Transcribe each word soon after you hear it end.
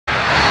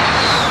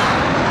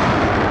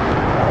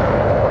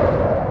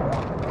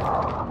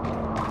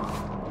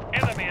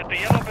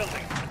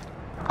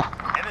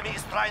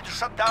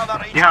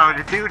Yo,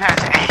 the dude has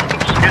AIDS.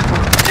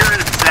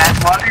 You're sad.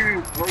 Why do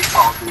you play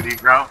Call of Duty,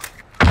 bro?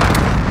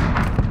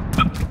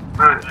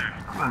 But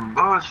I've been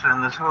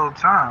bullshitting this whole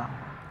time.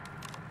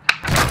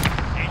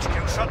 HQ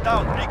shut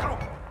down.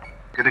 Regroup.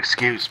 Good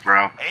excuse,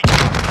 bro. HQ,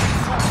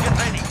 get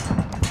ready.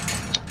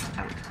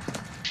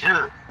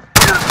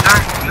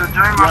 You'll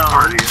join my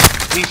party.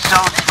 He's so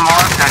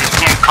smart that he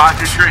can't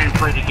concentrate and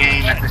play the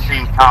game at the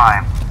same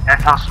time.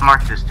 That's how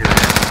smart this dude is.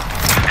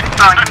 It's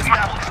not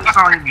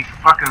even be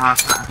fucking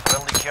us, man.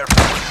 Friendly care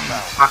package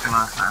inbound. Fucking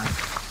us, man.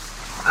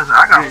 Listen,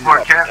 I got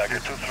 4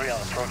 captures. 2-3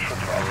 on approach for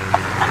threat.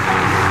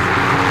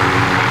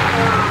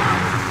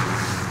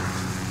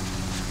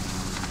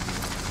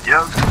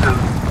 Yo,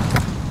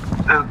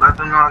 just let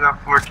them know I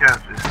got 4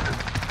 captures.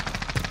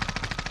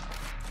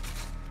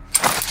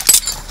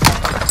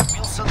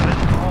 Wilson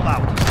ready to roll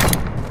out.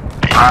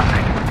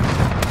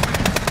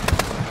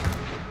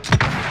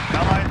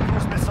 Allied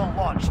cruise missile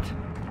launched.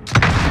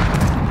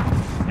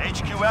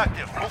 HQ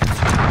active.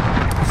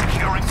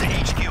 Securing the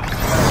HQ.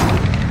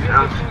 Yo,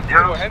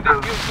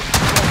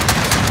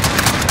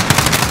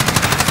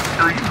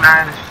 you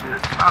mad as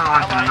shit. I don't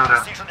want you to know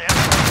that. Precision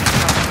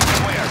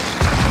airstrike where?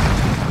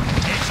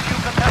 HQ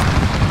contested.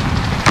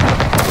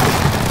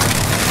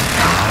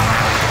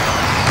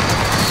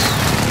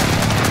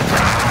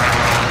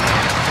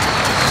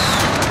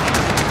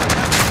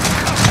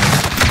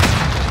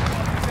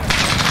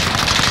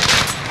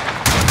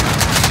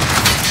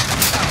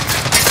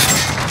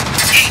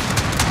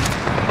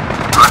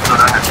 I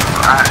thought I had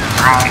the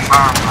wrong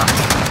bomb.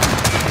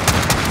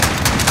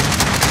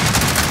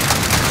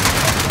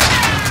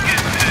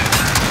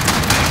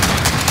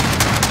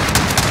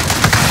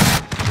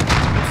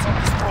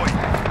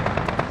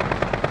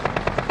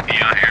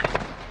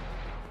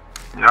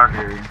 Y'all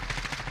hear you.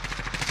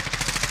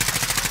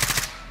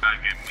 I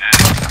get mad.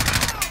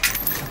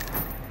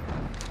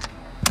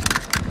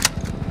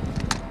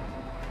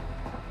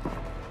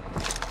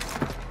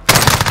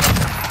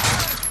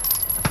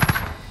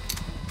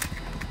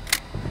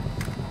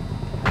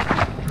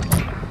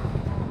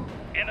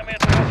 Enemy at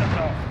the weapon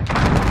tower.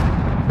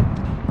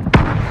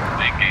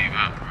 They gave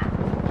up.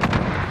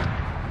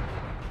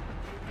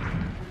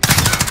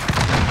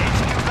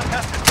 HQ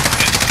contested.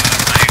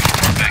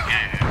 Back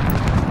in.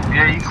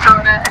 Yeah, you saw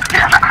that?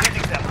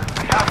 Hitting them.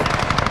 We have them.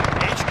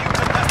 HQ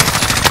contested.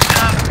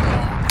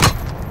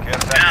 Care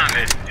Down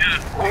package. it. Yeah.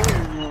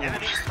 Oh,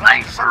 Enemy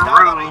sniper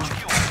down on room.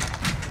 HQ.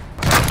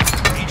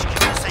 HQ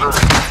safe.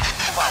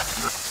 Move out.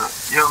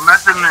 Yo,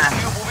 Method Man,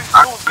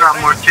 I got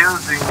more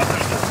kills than you.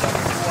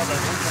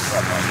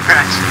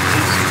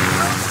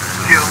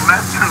 Yo,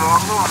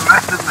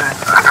 Method Man,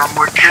 I got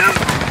more kills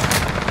than you.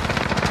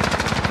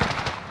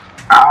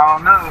 I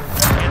don't know.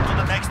 Get to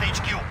the next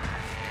HQ.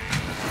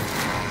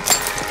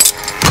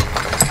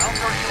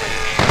 Counter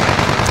UAV.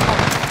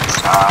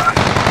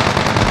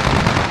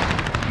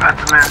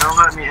 Method Man, don't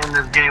let me end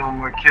this game with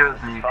more kills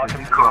than you, cause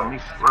you caught me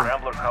slow.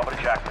 Rambler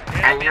coverage active.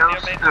 Hey, yo,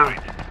 still.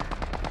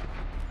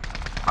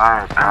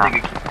 Alright,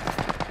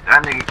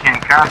 that nigga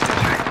can't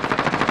concentrate.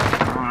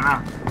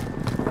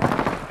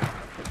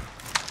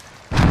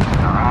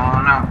 I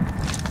don't know.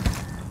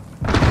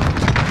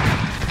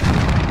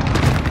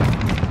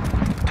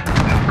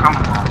 Come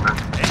on, man.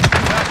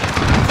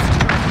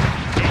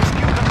 HQ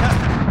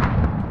contested.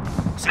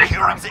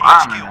 Securing the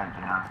Bombing HQ. that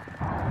down.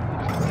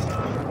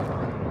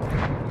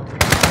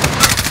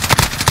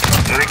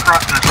 Yeah, they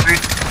crossing the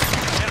street.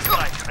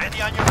 Airstrike ready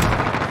on your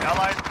mark.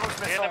 Allied cruise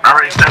missile. I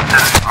already said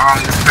that on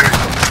this page.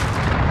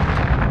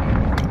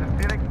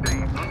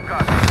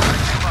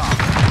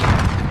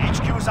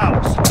 HQ's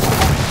out.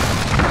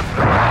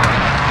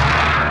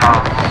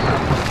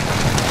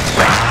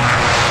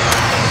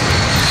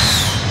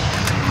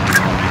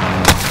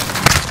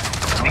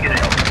 Let me get it.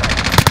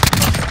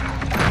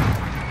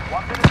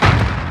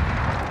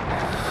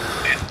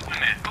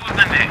 Who's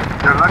in there?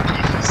 You're lucky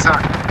you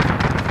suck.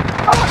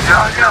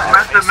 Yo,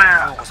 Method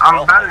Man,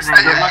 I'm better than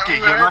you. You're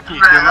lucky you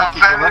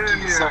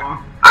suck.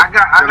 I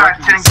got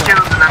 10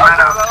 kills in a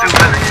matter of 2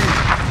 minutes.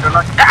 You're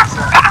lucky you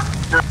suck.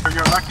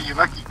 You're lucky you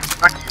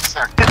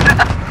suck.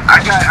 I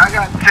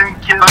got 10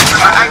 kills.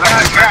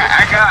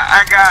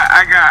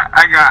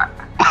 I got.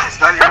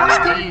 Starter and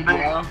Steve,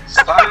 bro.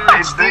 Starter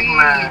and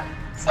Steve.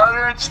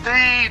 Starter and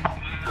Steve.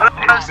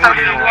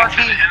 Starter and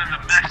Lucky.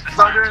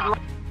 Starter and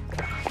Lucky.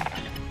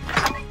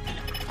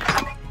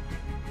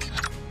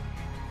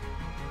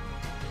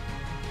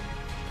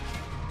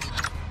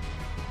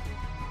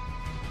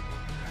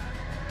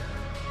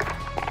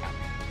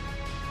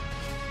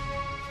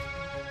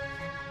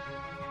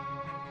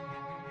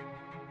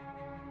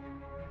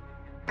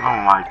 Oh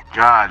my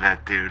god,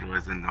 that dude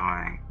was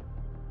annoying.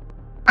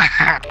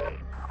 I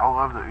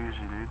love the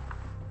Uzi, dude.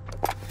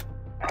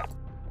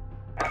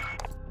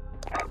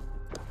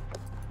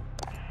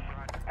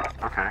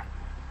 Okay.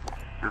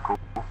 You're cool.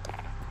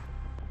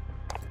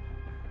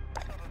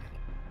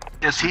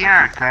 Is he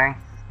anything?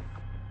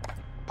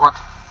 What?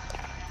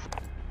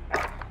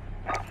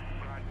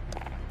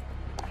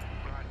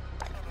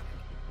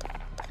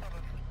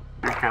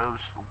 Here goes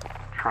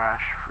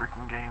trash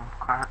freaking game.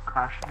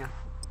 Crash again.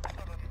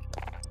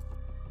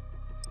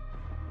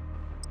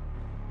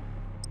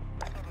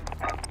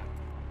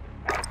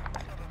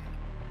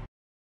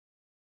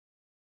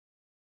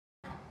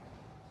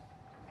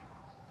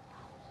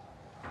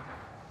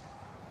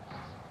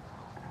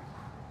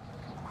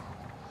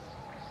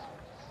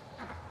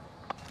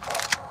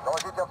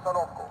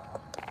 обстановку.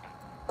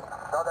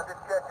 Надо без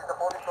части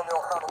дополнительную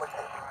охрану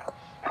мышей.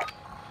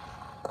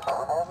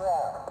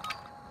 Выполняю.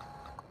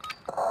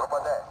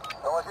 ВПД,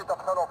 доложить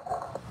обстановку.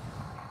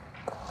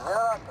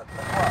 12,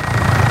 захват.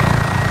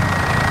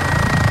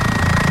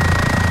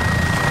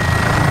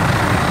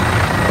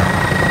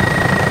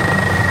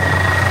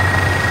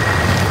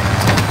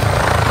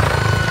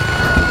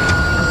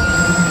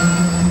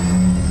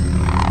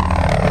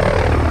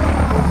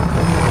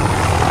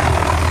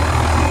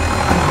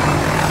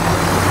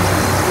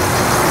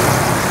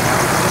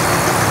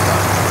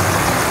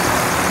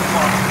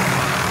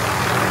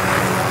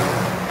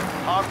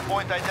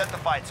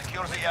 Identified.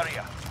 Secure the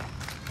area.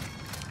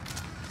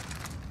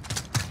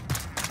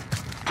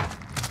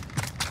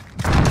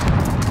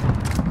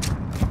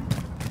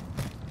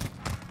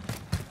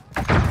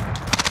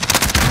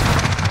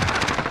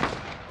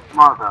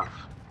 Mother.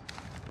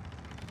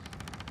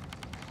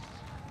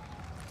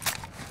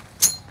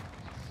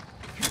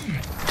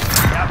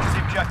 Capture the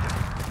objective.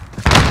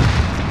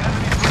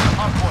 Enemies with the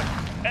hard point.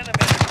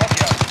 Enemies copy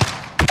out.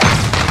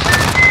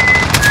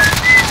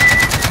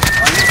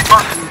 Are you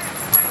fucking...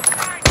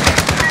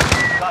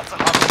 That's a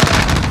hard point.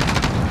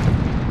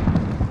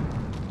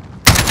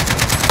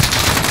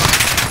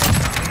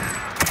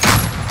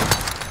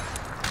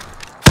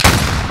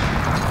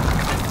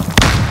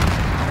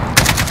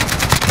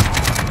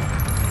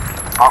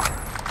 Oh.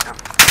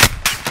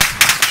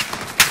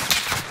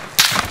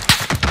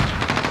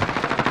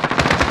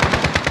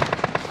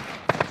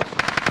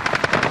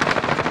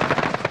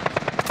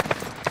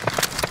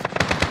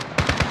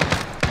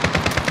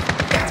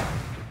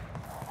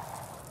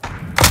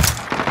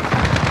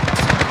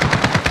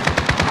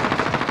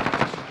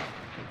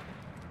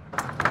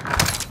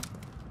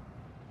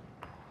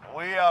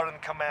 We are in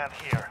command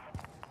here.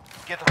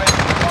 Get ready to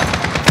run.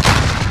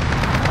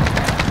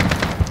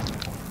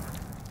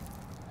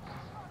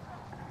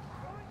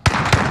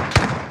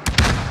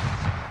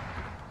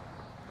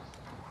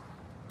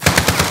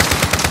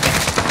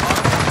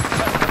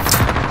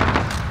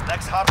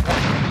 Next hard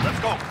point. Let's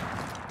go.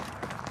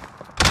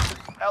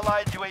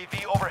 Allied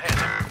UAV overhead.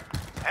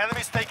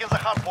 Enemies taking the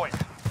hard point.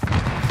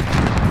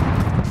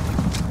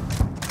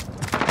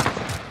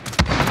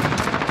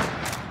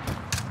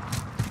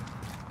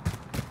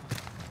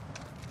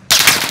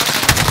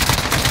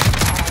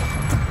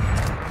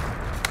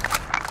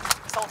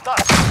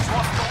 Soldat,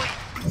 lost the lead.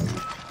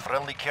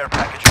 Friendly care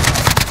package.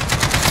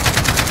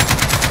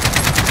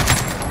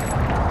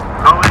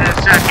 Go in a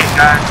second,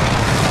 guys.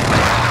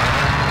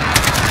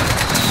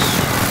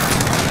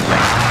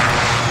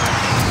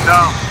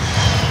 No.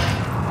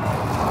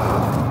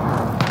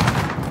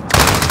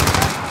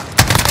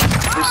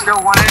 There's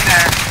still one in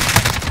there.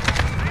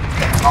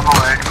 I'm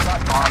away.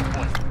 Hard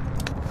point.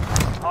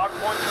 Hard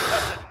point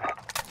contested.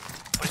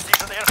 Proceed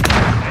to the airfield.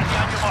 Ready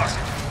on your mark.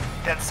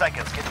 10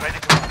 seconds. Get ready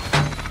to move.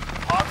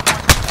 Hard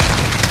point.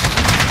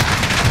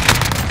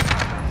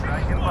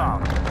 Strike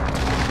inbound.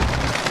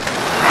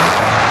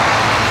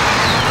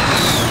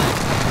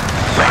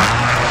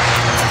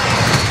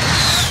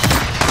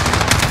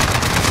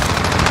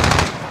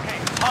 Okay,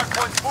 hard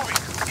point's moving.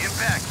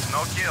 Impact.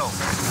 No kill.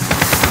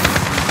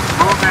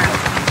 Moving.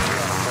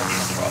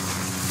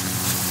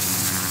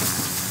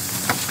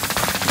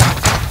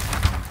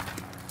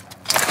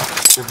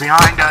 They're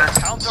behind us.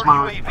 Counter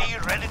Smooth.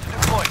 UAV ready to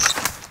deploy.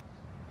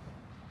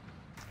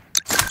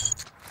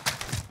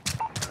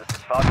 This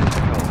is Falcon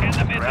Control.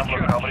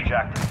 Scrambler coverage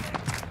active.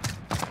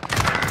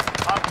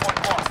 Hard point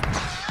lost.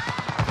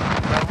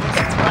 We're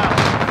losing ground.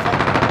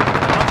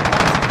 Hard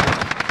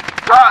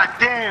point. God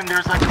damn,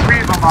 there's like 3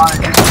 of them on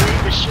it. Just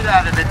beat the shit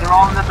out of it. They're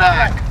all in the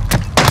back.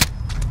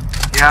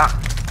 Yep.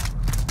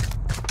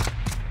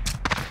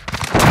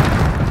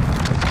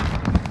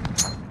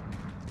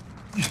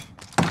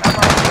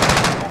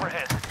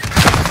 Overhead.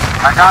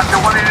 I got the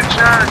one in the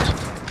church.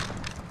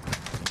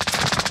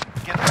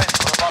 Get ready.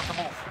 We're about to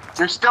move.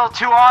 There's still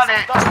 2 on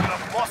it. Soldat, we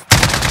have lost.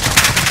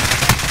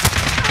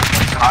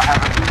 I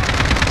have a...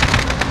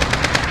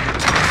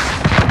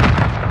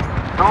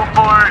 Go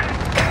for it.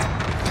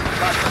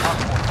 Got the hard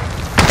point.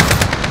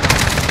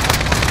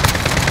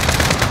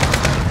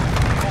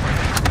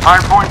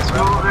 Hard point's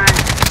moving.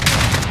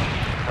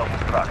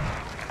 Self-destruct.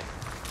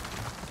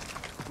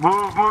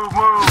 Move, move,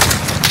 move.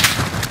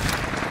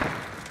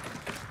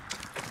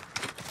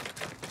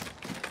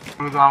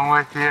 Move on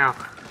with you.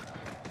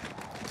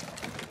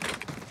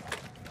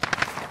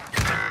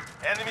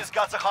 Enemies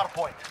got the hard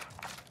point.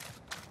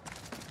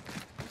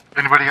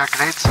 Anybody got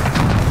grenades?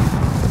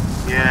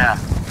 Yeah.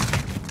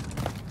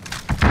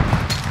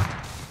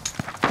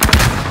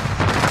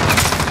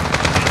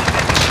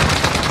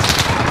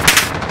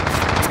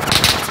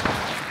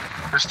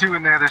 There's 2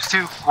 in there, there's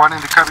 2. One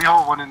in the cubby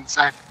hole, one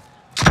inside.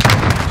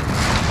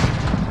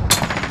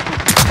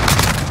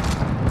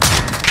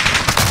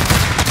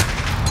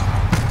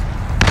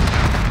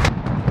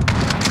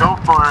 Go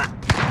for it.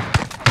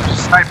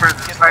 Sniper, the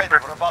Get sniper.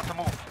 ready. We're about to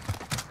move.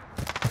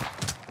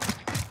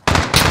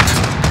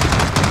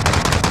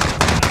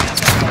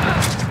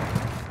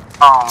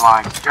 Oh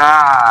my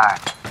god.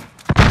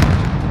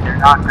 You're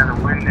not gonna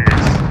win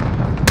this.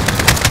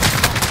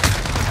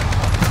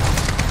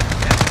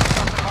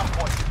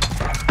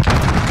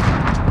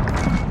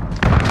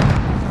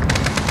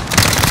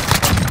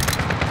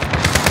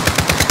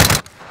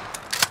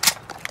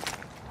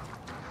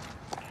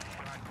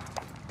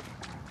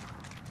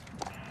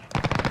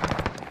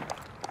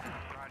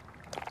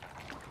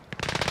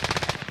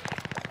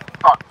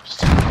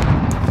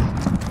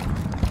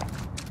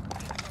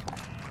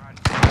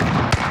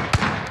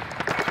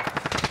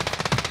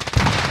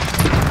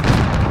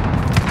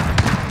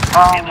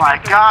 Oh my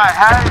god,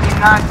 how did he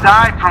not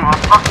die from a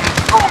fucking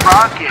full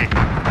rocket?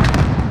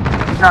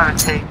 You gotta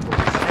take this.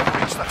 They've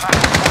reached the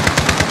halfway point.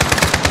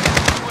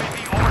 UAV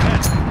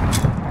overhead.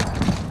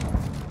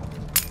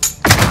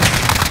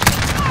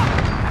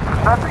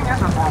 Nothing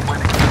isn't more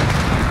winning.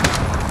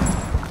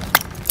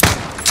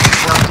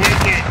 They'll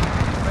take it.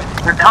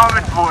 They're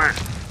coming for it.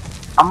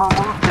 I'm gonna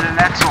move to the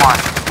next one.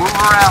 Move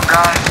around,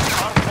 guys.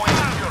 Hardpoint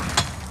secure.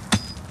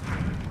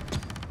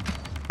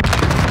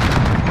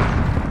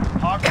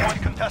 Hardpoint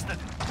contested.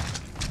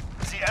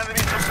 The enemy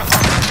took the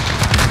hardpoint.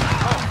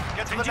 Oh,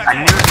 get to the next I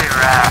knew they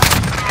were out.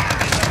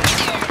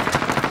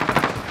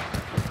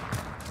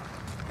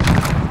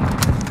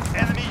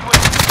 Enemy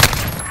UAV.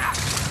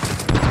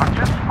 I'm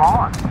just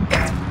spawned.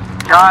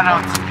 Got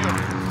him. Secure.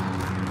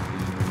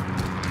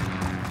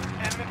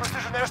 Enemy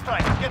precision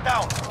airstrike. Get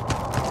down.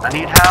 I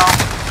need help.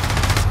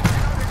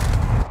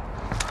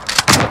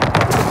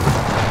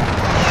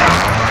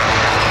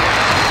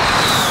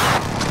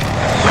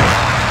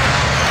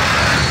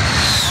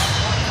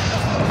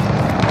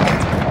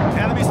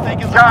 Enemy's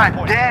taking the God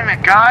hardpoint. damn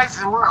it, guys.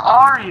 Where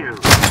are you?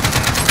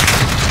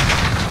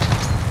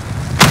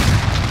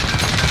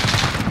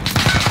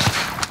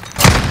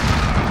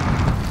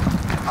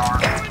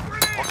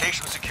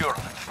 Location secure.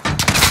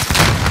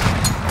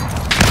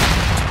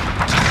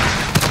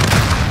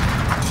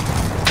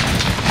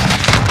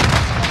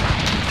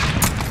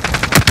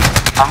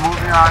 I'm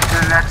moving on to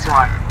the next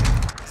one.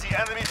 The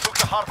enemy took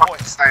the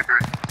hardpoint. Sniper.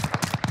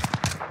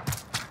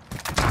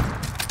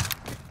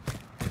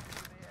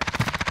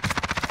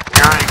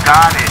 They already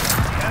got it.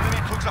 The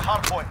enemy took the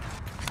hardpoint.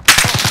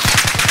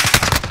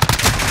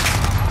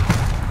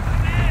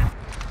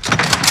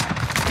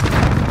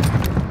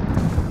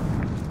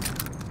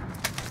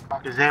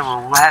 Because they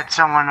had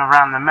someone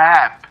around the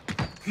map.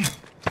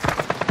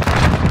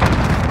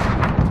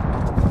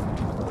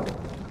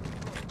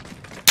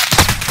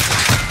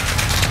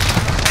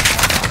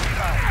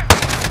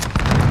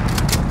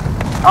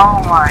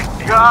 Oh my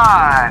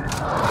god!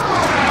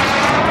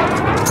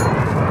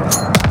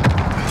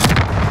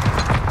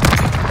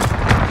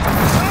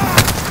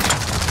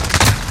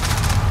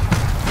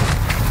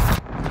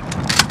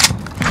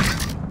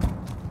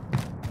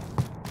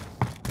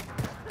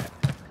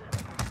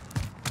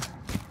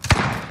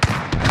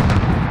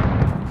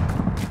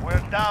 We're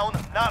down,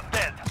 not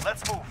dead.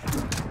 Let's move.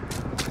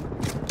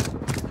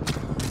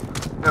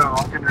 No,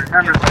 I can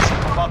remember this.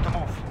 We're about to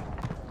move.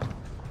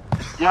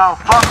 Yo,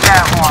 fuck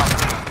that one.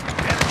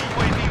 Enemy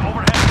UAV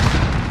overhead.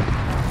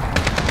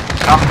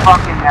 I'm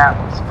fucking that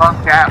one. Fuck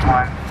that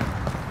one.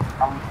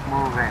 I'm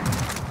moving.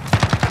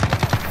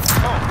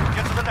 Oh,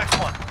 get to the next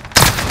one.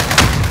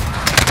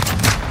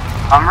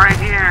 I'm right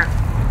here.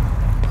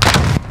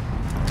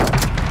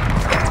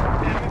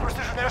 Enemy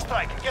precision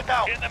airstrike. Get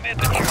down. In the mid.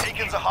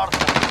 Taking the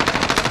hardpoint.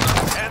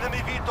 Enemy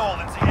VTOL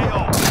in the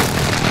AO.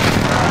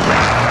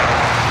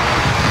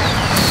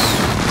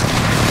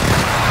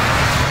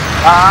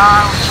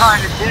 I was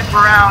trying to dip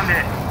around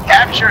it.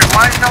 Capture it.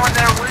 Why is no one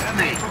there with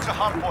Enemy me? took the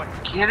hardpoint.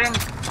 Kidding?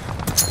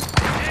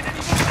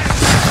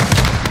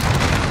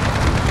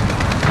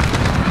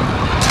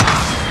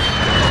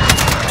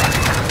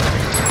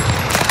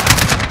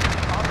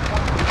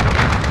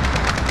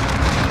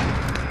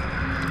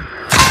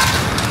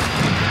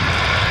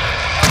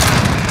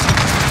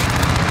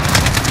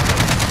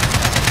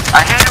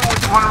 I hit him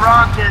with one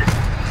rocket.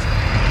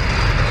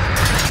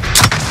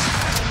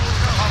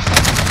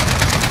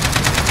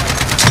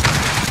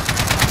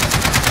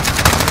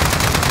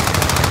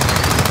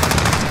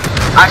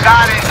 I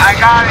got it, I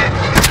got it.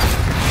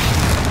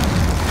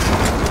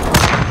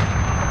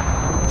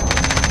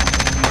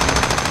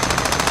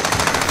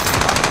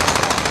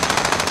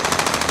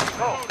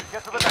 Go.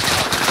 Get to the next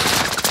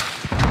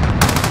one.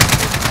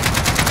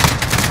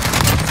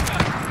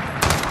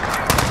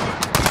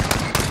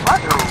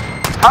 What?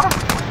 How the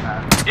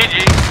GG.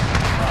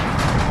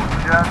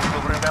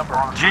 You'll remember.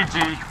 GG.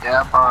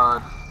 Yeah,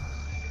 bud.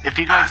 If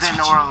you guys didn't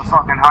know where all the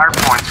fucking hard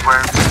points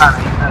were, it's not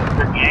a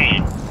good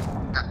game.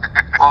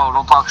 Whoa,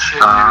 don't talk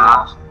shit,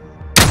 nigga.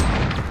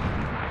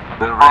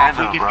 They're Oh, if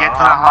we could get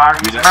to the hard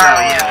points,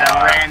 yeah,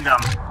 they're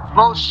random.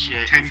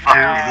 Bullshit. 10 Fuck,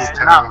 kills, it's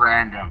 10. not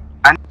random.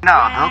 I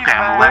know, look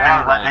at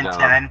 11, 11,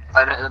 10.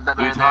 What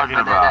are you talking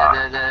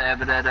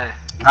about?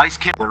 Nice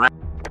kill.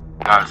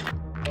 Guys.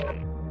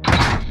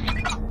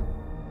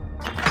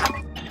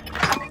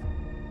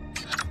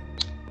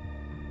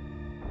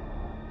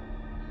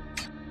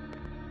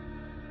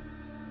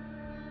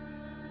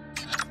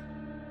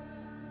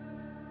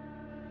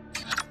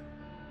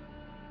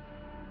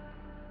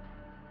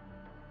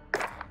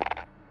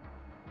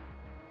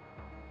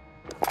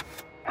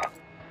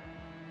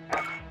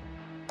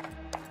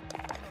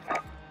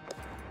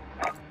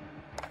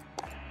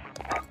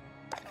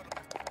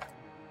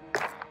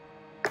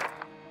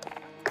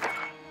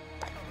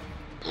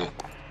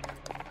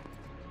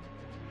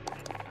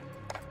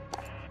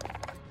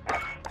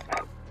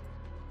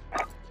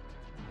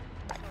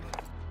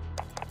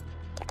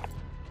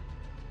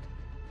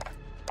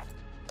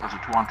 That's a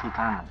 2-on-2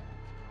 tournament.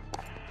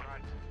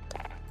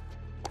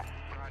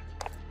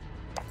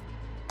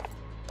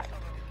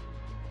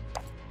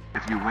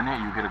 you win it,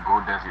 you get a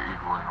gold Desert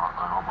Eagle and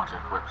a whole bunch of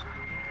clips.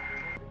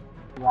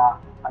 Yeah,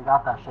 I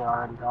got that shit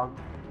already, dog.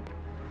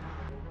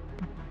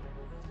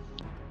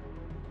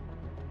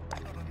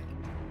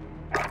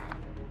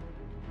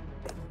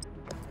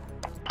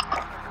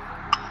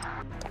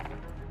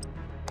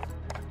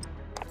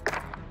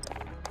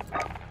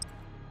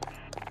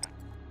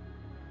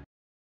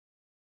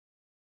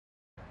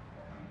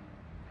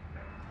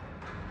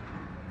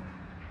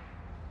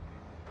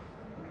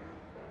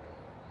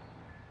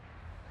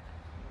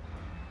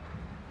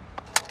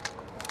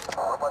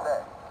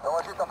 ВПД,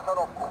 доложить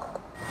обстановку.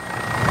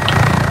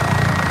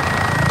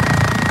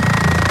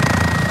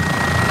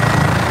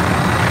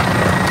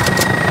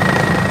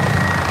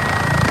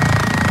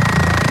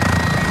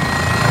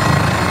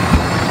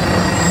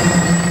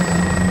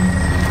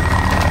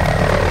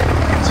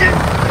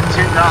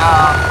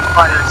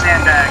 By the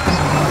sandbags.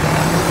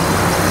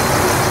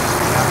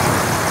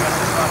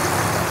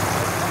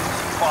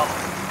 Follow.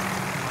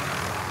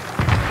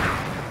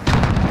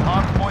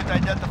 Hard point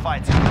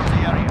identified. Secure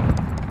the area.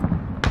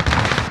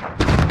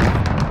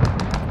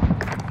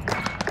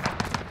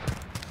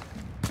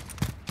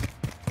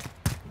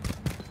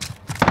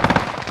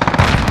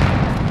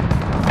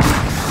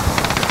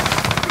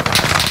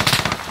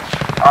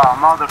 Oh,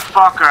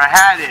 motherfucker, I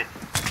had it.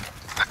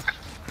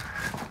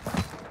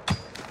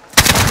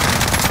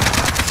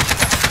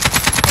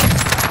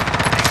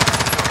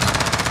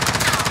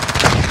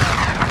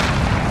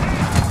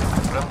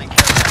 Friendly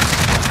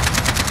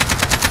care.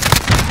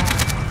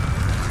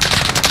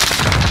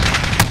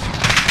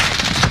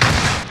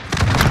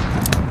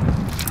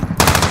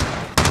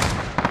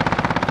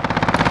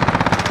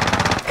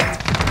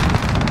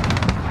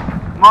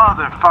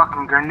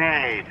 Motherfucking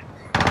grenade.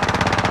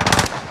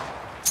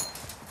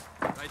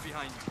 Right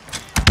behind you.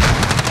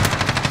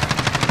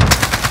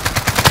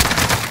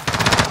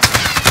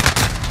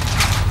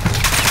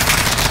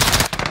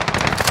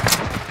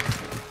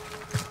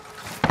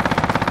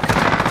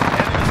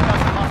 Enemies got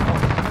the hard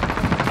point.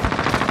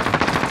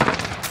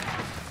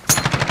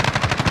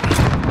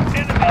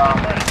 Enemy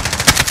alert.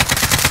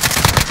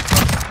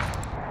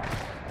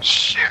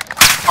 Shit.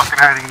 Fucking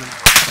hiding.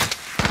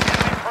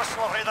 Enemy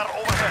personal radar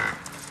overhead.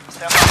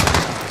 Stand by.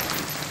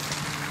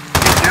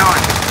 What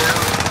are you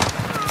doing?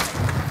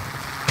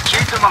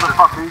 Shoot the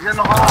motherfucker, he's in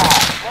the hole.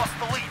 Lost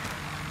the lead.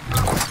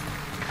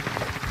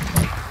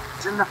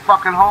 He's in the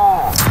fucking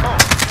hole. Oh,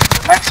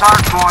 Next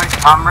hard point.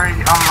 I'm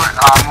ready.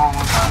 I'm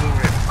almost through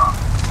it.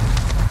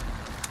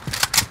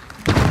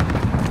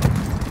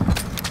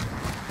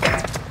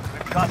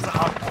 we've got the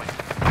hard point.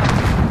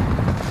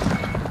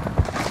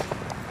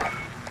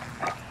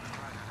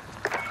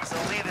 The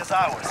lead is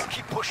ours.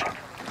 Keep pushing.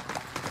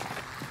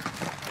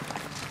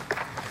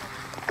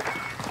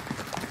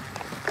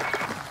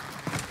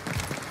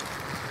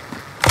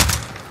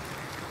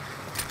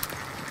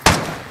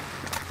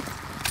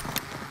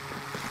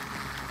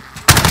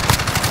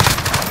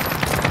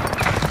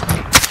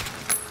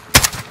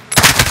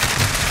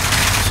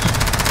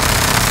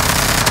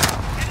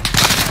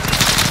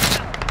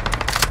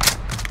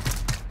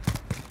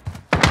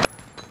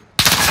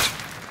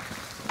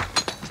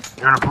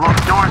 You're gonna blow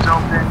the doors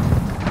open.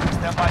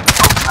 Stand by.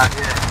 Not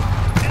yet.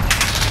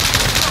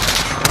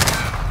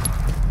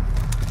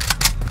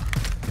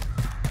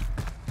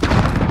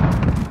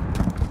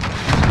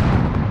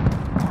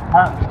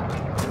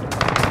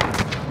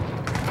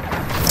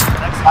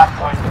 Next hard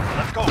point.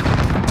 Let's go.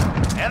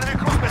 Enemy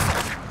cruise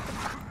missiles.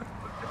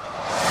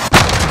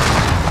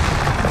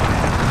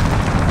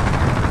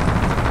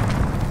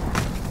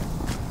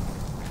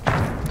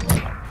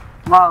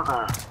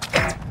 Mother.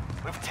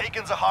 We've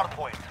taken the hard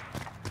point.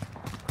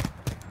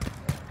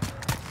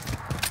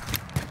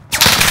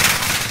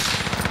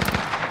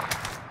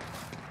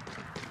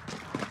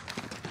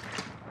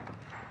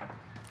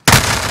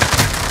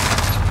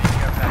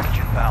 Care package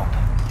inbound.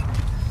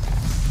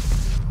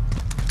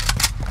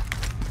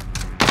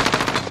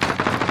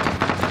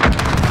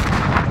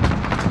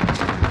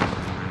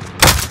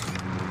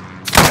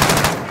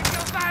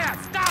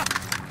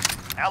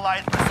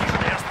 Allied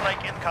precision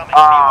airstrike incoming.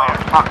 Oh,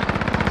 Beware. fuck.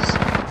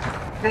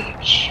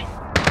 Bitch.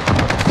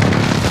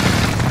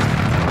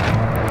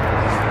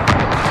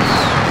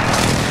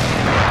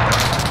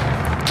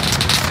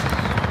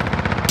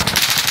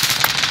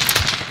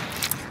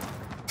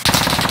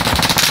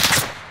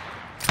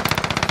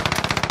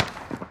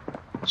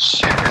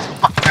 Shit, this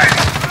fucking guy.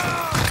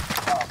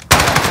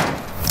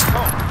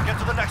 Go. Get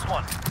to the next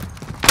one.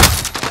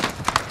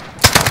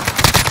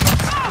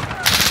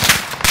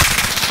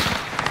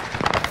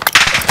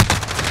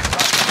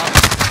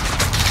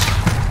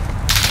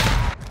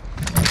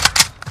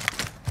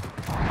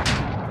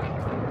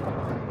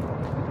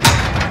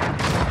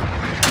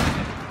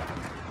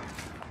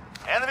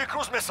 Enemy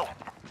cruise missile.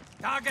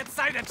 Target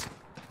sighted.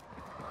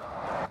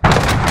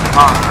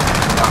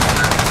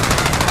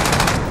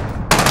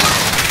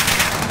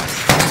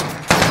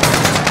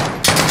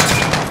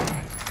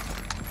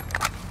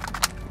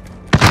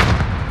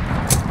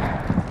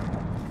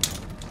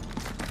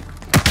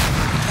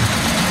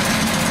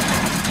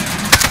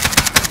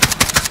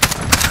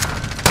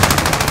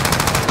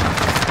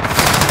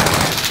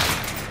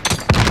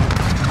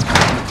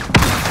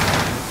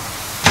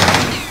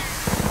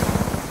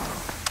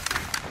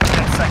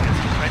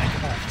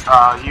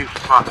 You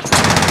fucking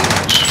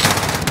bitch.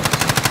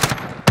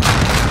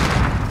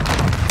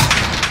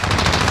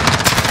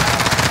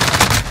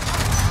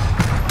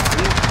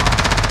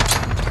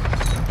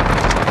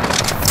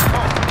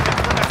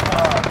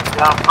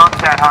 No, fuck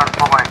that hard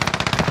point.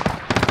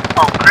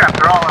 Oh crap,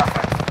 they're all out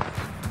there.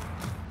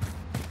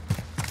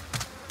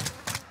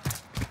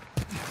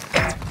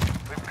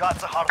 We've got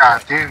the hard God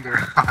point. damn,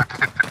 they're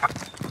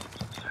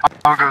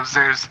I'll go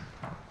upstairs.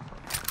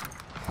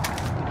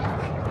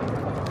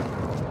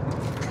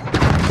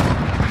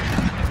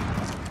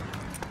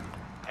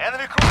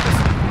 Enemy cruisers.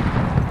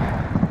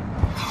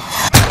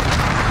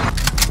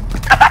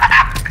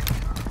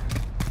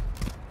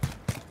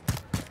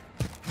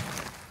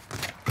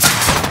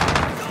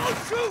 Don't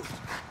shoot!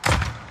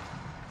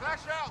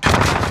 Flash out!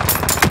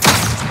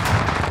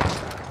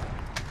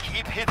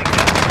 Keep hitting them.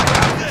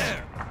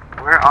 There!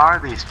 Where are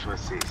these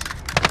pussies?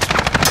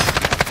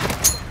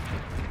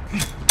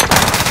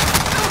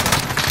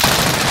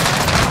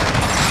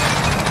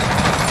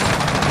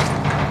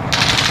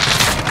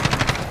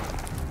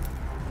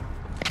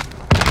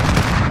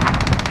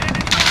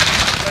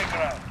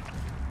 Playground.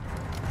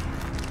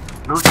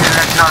 Move to the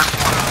next hard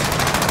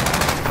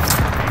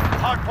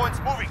Hard points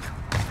moving.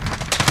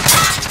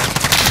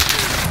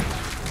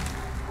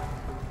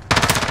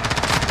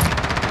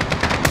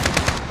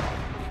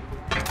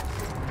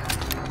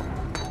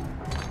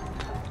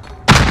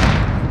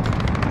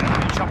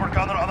 Enemy chopper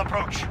gunner on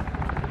approach.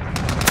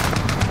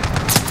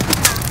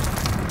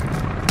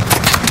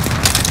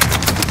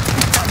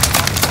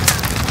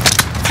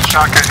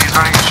 Shotgun, he's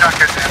running a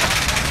shotgun now.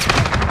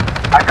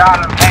 I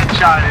got him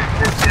headshotted,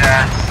 bitch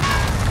ass.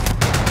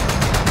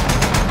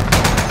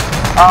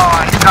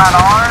 Oh, he's not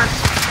ours?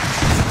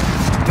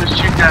 Just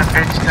shoot that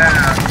bitch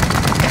down.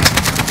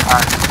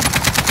 Alright.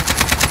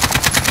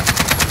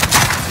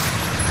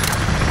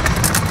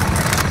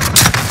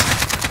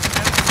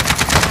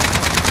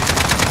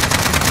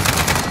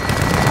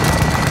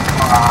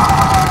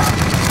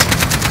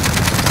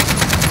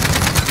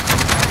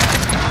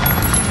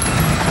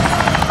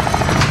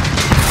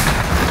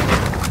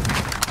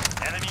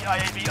 Enemy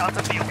IAV on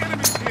the field.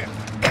 Enemies here!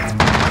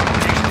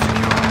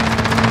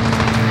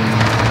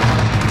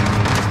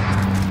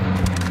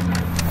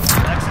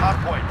 Next hard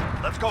point.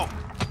 Let's go.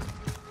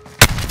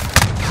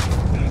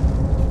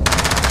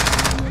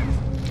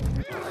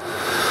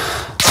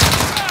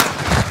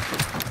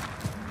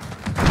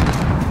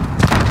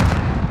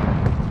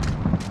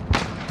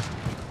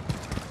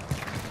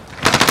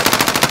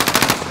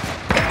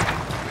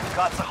 We've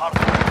got the hard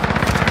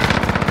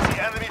point.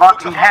 The enemy took the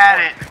fucking hard had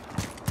point. it.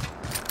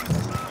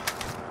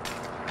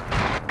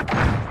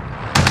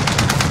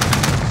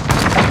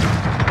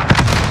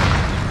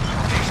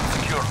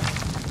 Secure.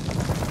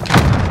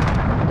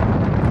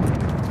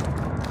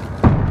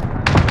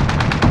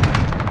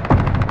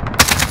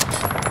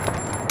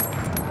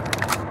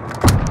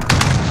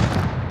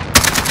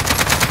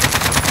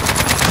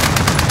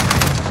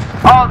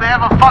 Oh, they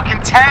have a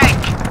fucking tank!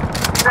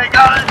 They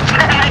got a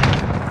tank!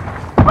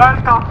 What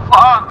the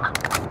fuck?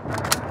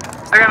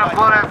 I gotta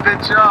blow that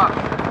bitch up.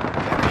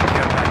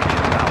 Care package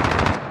inbound.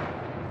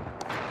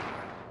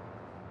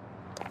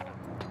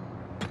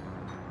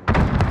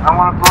 I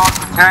wanna blow up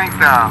the tank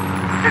now.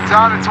 It's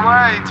on its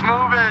way, it's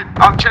moving.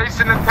 I'm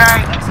chasing the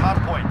tank. Next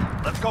hard point.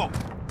 Let's go.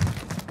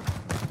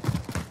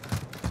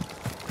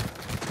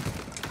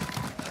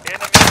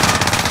 Enemy.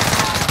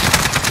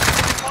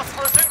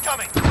 Phosphorus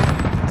incoming.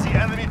 The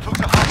enemy took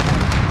the hard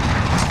point.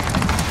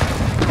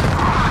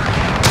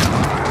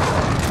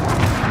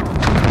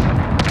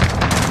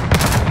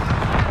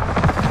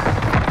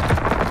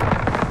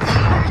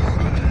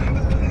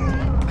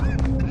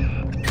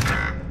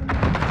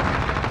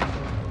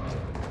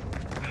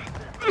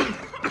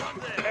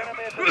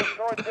 Enemy at the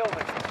destroyed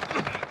building.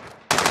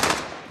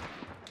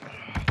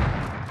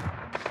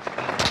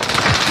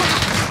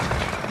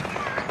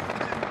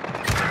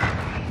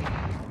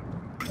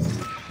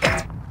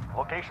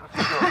 Location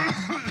secure.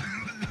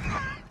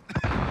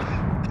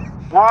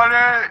 Want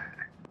it?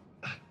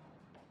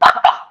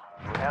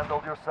 You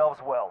handled yourselves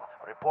well.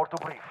 Report to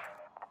brief.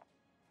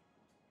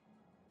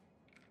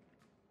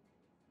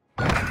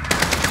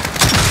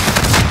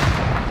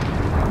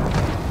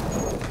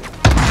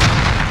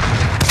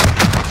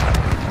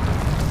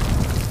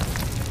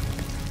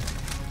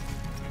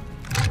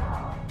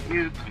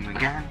 You come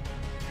again.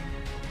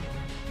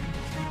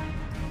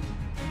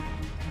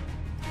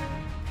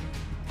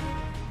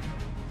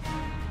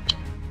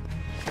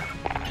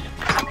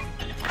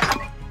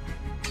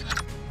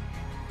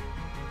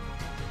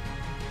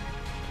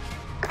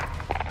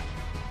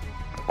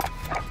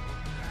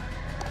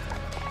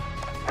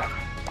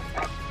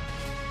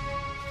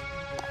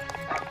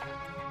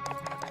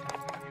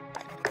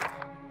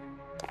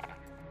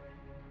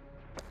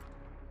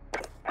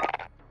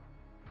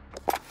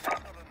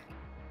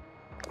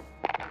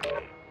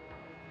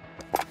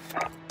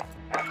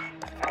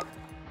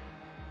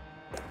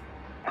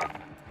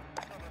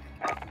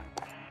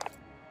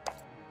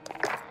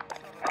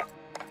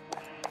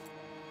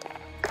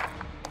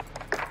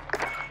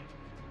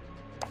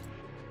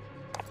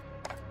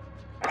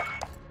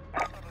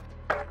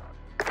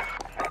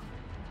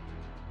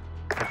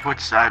 put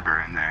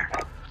cyber in there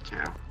too.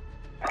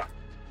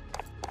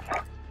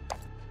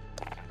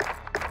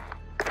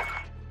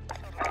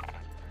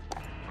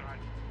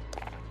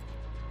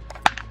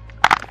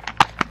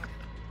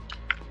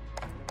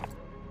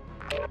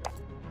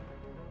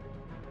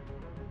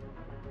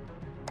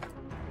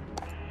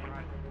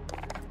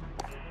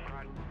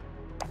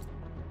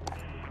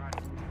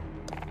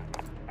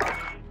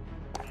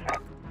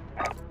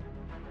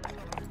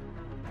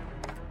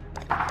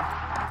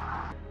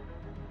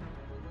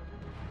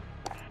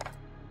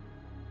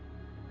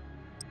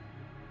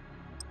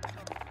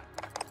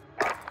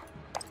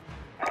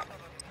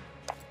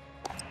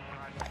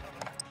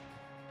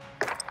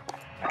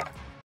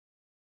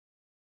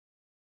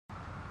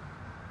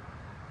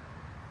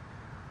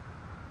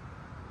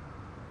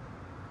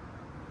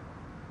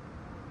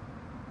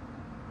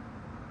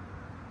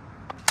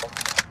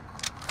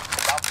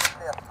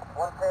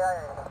 One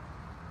KIA.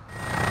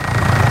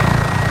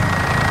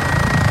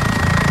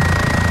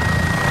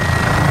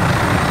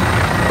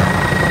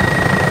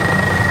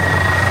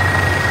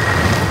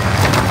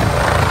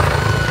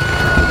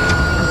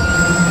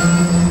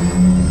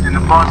 In the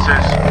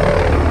buses.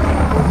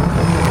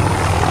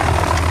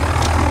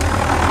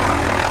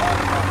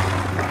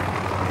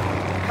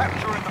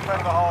 Capture and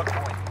defend the hard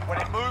point. When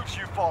it moves,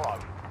 you follow.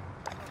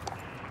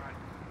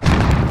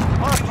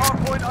 Hard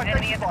point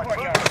identified.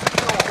 Move to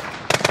secure.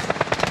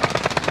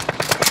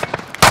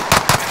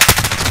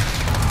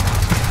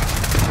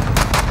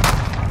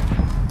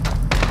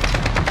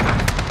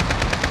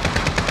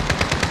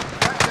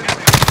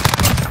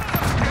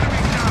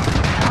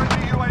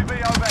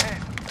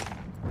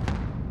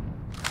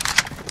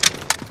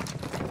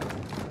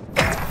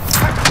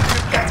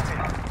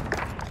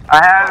 I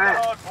have it.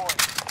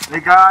 They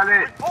got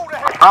it.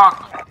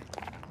 Fuck.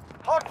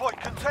 Hardpoint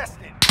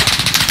contested.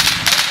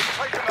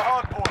 Taking the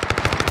hardpoint.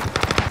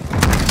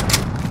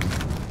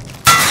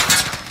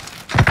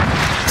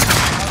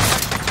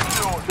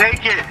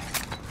 Take it.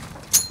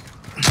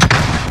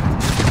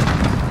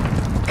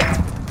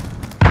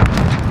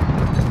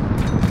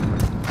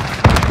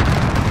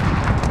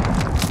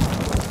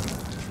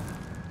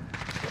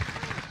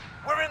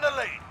 We're in the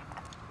lead.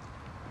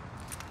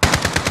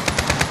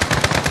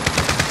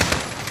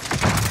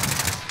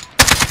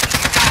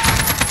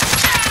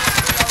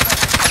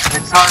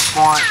 It's hard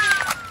point.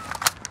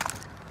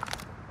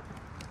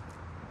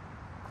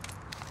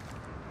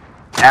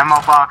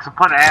 Ammo box. I'll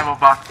put an ammo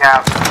box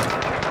out.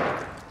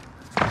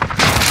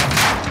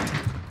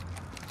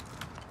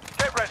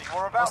 Get ready.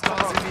 We're about to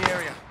move. in the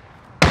area.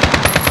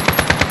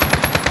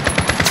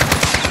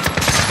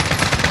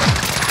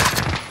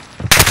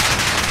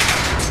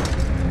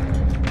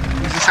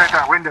 He's inside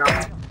that window.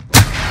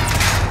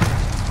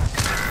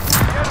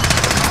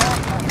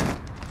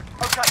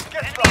 Okay,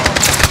 get to the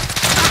hardpoint.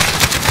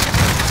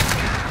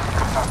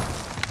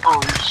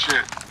 Holy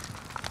shit.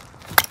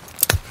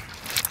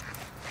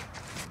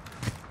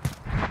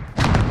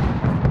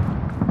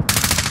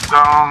 So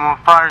I'm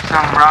gonna fire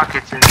some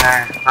rockets in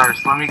there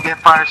first. Let me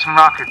fire some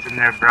rockets in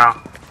there, bro.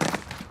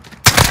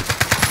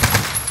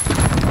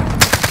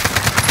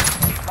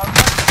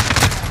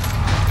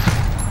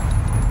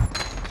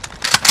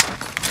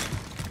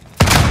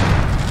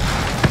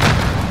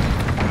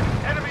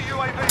 Enemy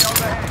UAV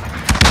overhead.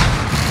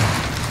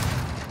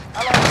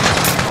 Allied on the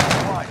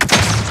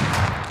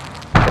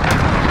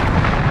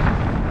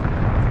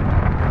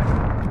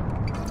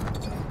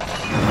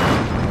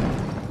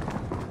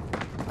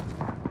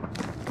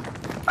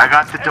I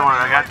got the door.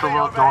 I got the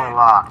little door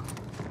locked.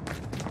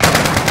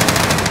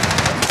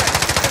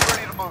 Get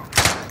ready to move.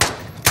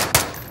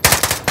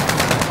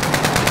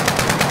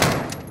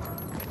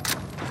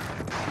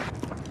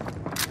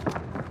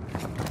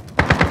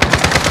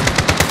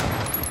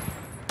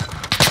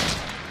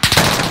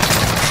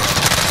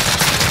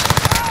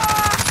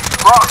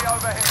 Fuck.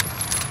 Overhead.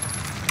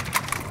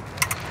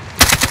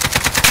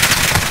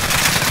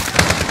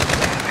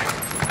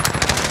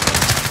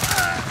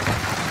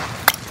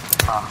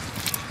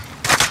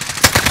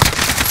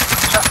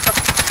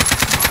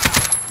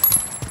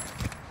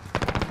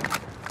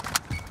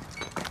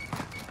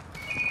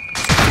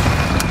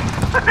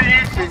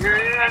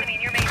 Enemy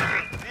near Main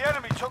Street. The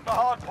enemy took the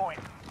hard point.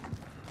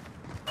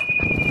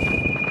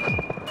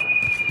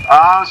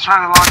 I was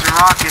trying to launch a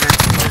rocket at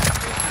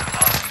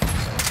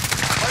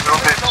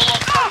Little bit.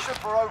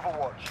 For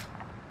Overwatch.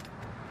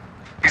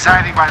 He's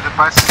hiding by the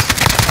bus.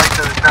 Like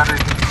the other.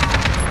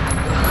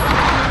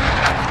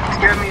 He's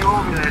getting me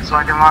over there so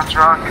I can launch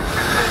rockets.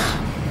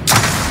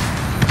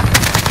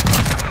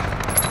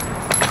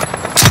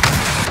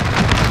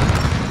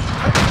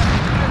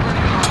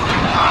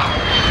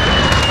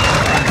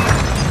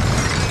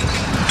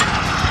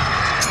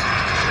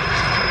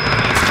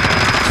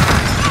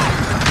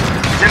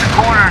 He's in the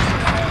corner.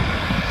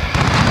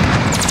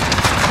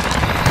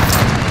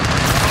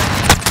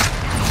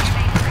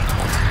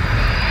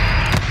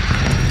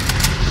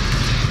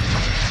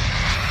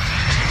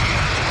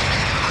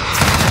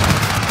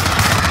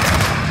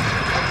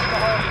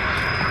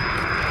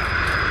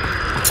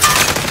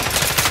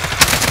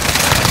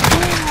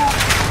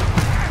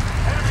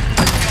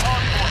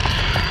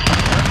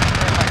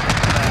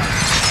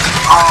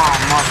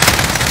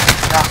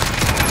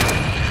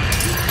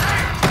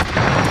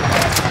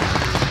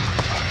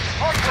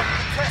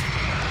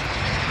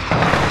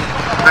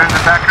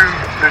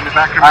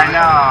 I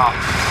know.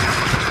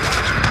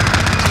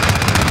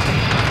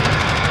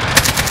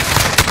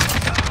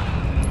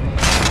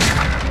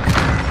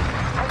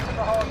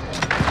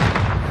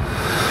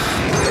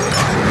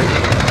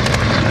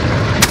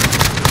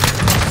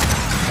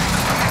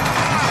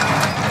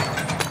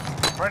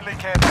 Friendly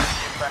care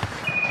package inbound.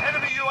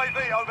 Enemy UAV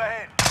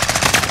overhead.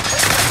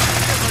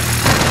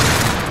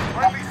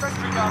 Friendly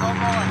sentry gun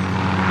online.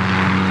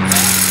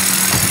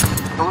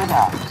 Go in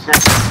now.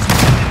 Shit.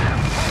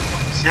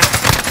 Shit.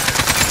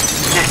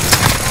 Shit.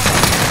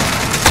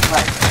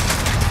 Right.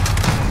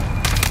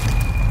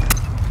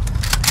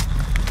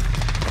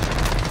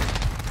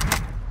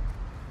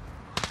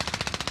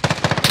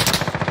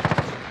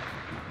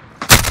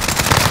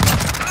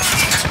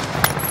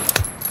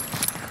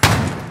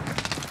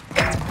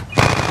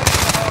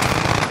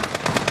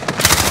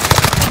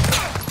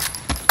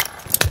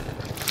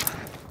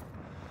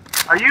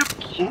 Are you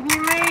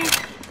kidding me?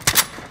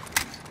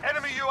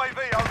 Enemy UAV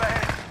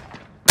overhead.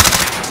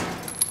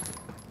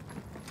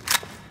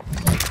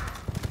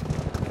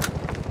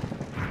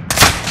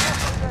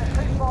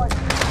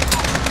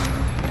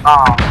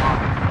 Oh,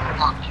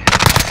 fuck you.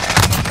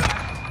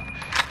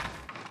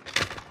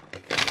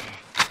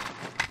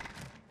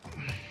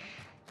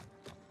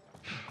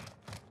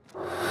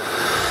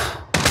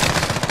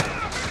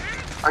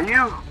 Are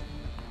you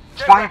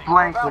point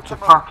blank with the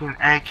fucking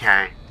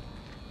AK?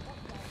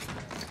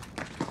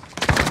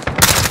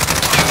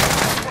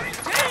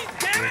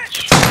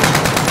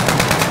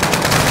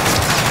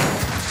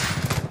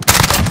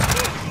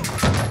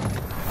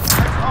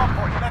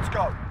 Hardpoint, let's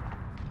go.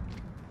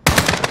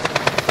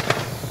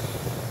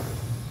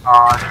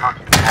 Oh, I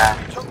fucking had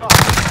it. Took the hole.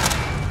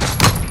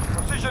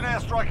 Precision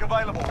airstrike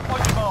available. On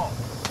your mark.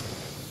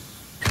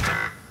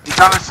 He's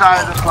on the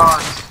side of the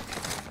bus.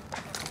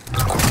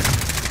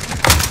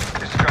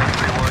 This is going to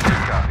be one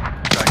good guy.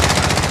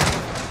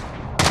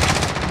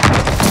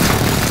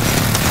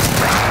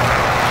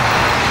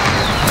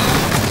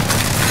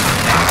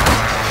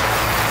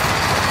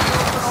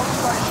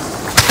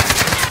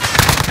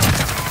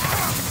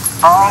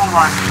 Oh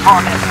my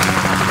fuck.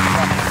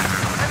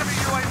 Enemy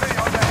UAV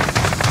overhead.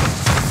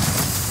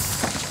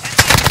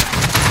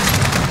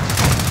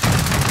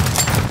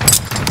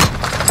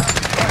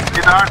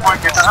 Get the hard point,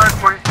 get the hard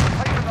point.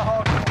 Taking the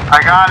hardpoint. I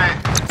got it.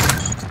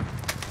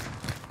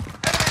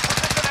 Enemy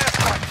precision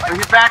airstrike. Bring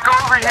it back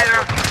over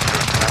here.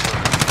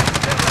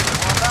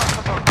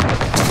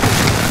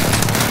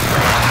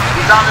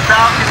 He's on the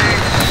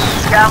balcony.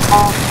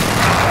 Scaffold.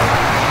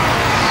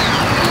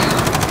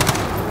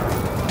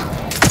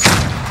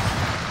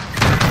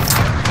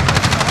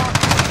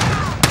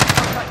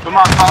 Come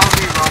on, follow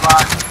me,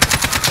 robot.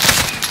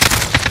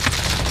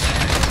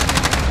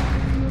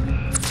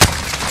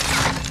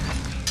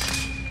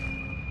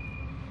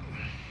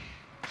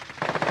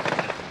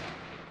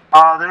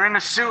 Oh, they're in the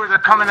sewer. They're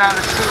coming out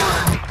of the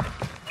sewer.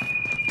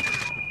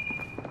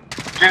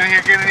 Get in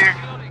here, get in here.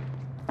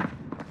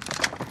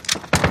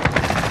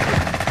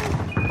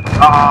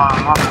 Oh,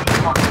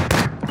 motherfucker.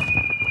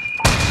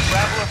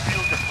 Traveler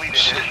field depleted.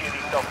 Initiating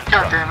self-destruct.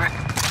 God damn it.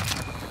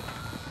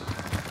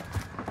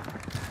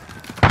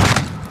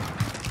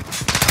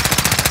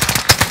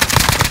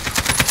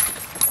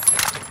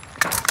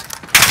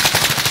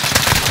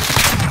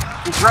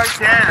 He's right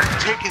there,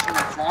 taking it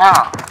down.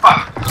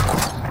 God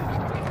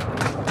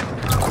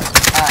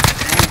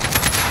damn.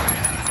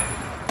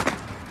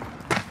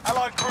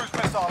 Allied cruise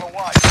missile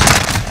away.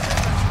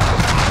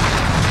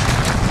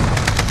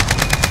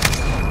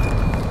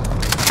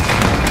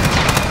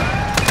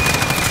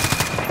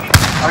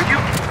 Are you?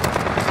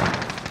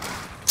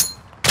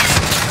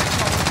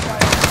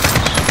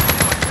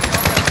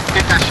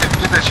 Get that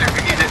shit,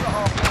 we need it.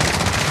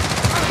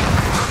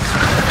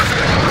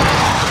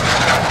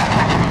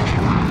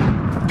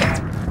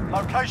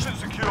 Location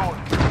secured.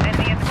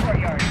 Enemy in the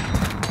courtyard.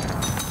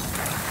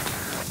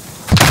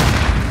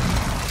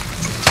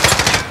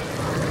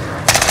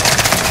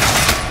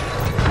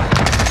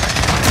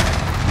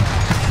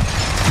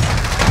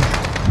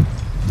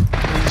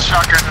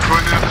 Shotgun,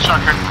 going in with the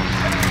shotgun.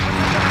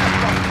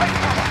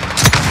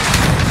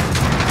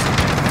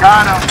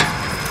 Got him.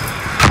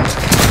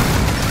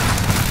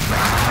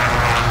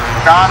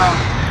 Got him.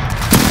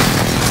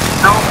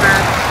 It's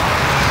open.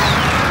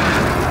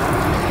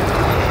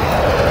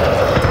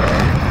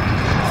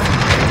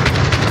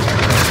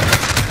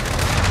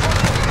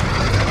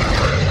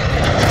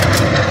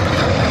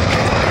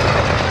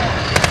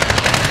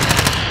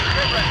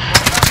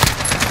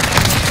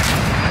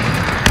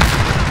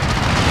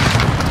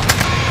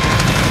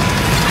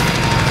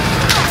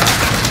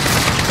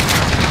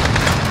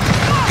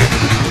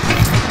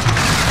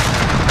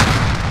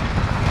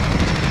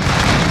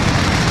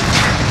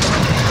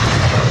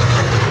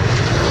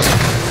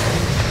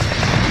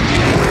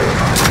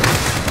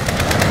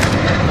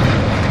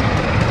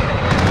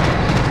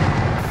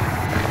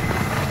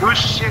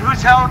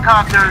 Whose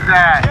helicopter is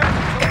that?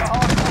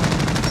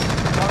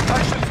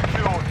 Location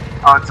secured.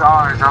 Oh, it's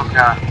ours,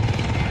 okay.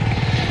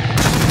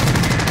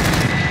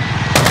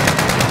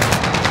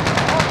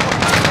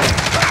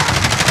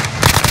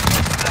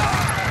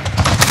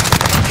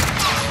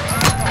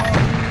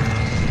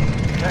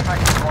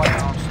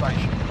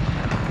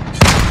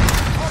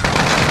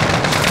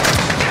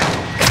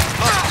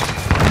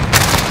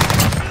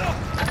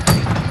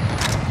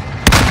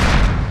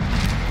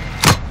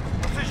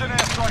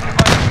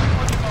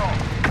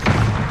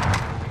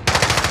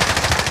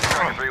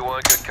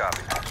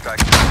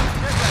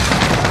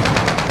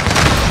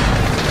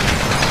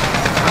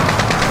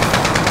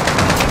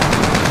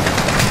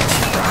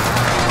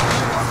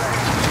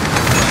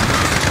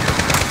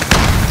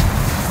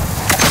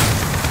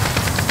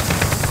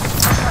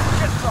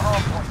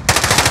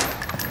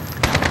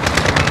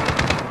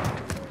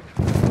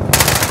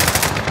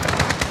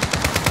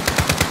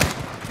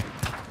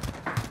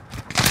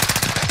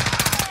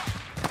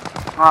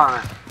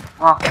 Mother.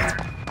 Oh.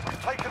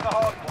 We've taken the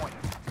hard point.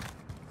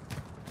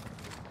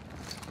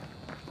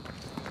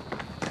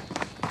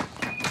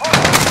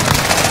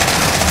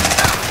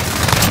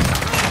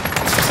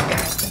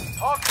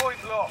 Hard point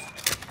lost.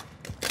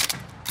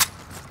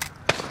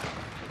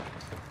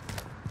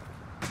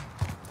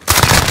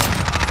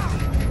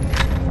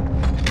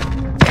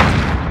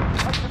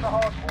 Taking the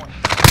hard point.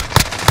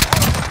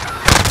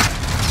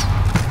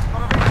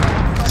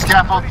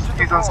 Scaffold.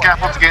 He's on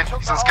scaffolds again.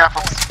 He's on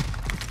scaffolds.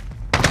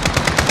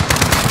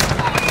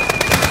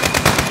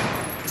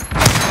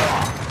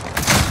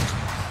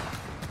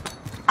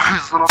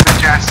 This little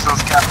bitch ass is on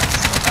scaffolds.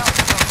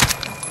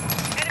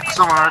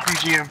 Someone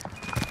RPG him.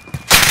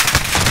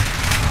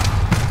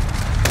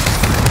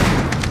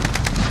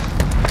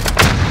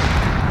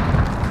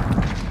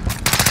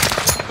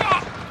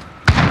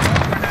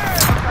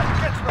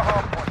 Get to the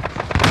hard point.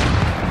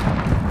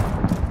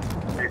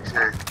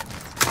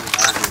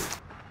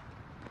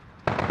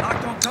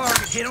 Locked on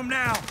target. Hit him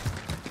now.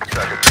 The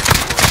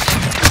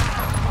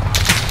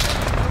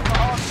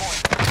hard point.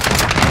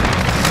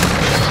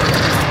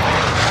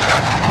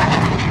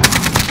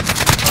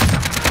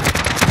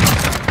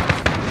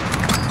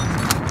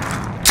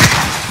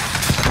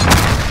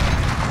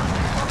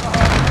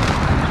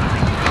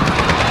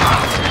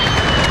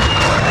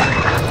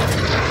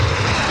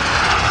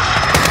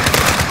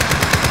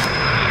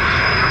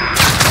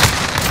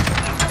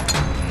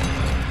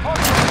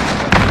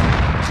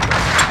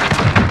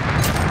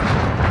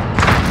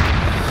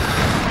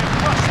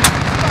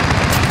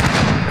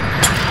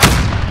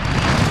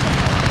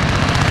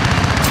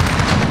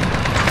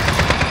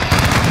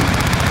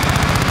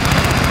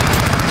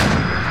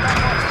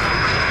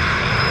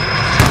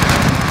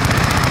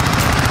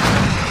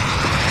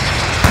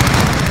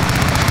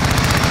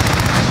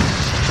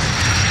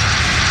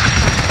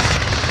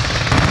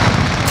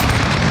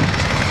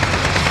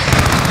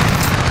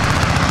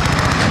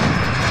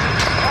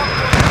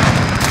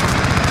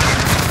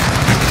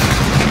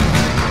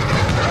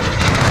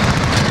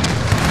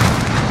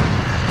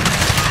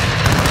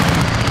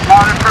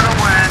 Water for the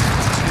win.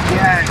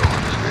 Yeah.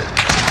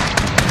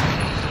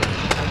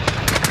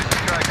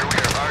 Striker, we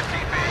are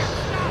RTB.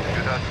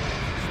 Good on.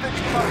 Stick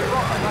to my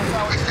rock, that's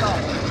how it's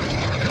done.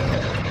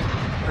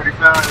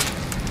 35.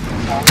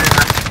 All in.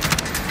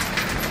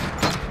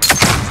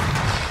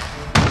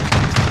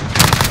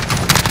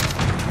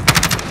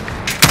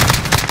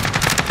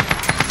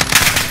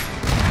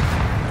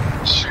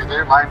 Shoot,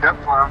 they're lined up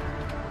for him.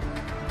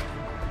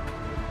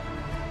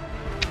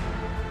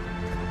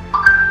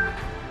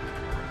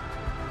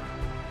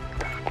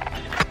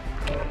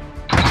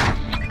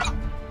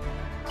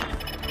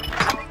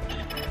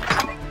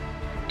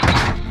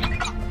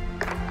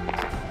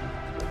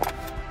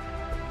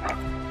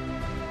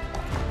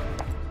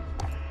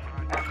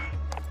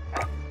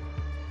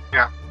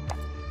 Yeah.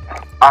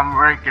 I'm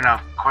raking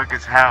up quick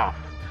as hell.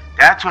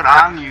 That's what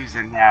I'm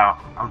using now.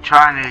 I'm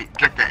trying to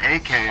get the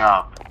AK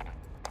up.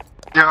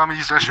 Yeah, let me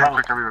use that shit real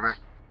quick. I'll be right back.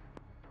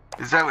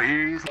 Is that what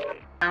you're using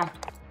now?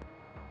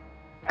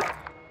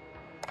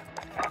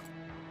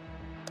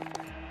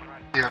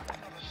 Yeah.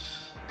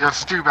 Yeah,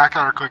 Stu, back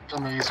out real quick.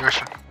 I'm gonna use that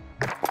shit.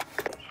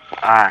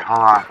 Alright, hold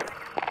on.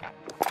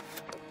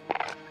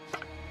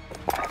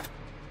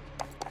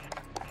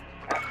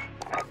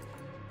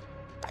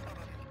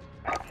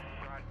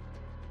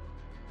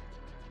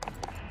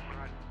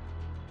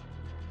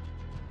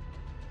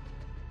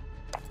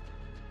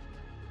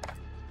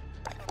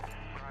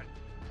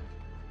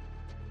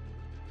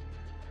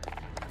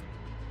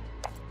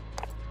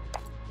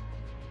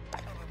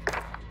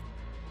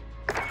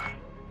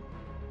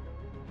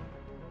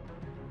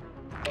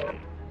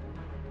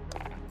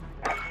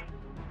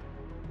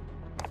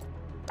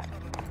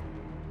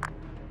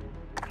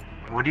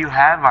 What do you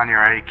have on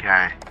your AK?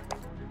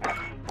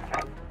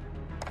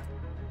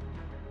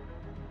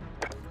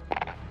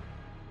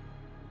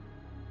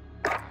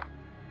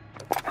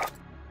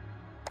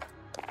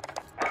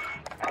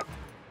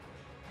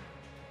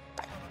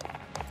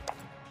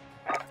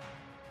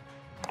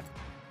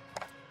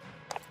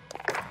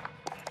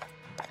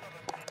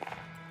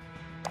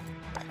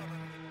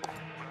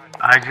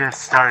 I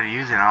just started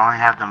using it. I only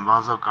have the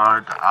muzzle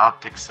guard, the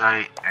optic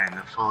sight, and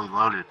the fully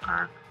loaded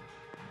perk.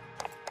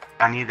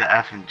 I need the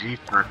F and G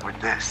perk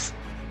with this.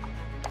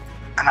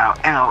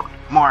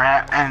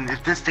 And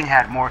if this thing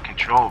had more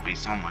control, it'd be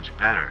so much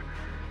better.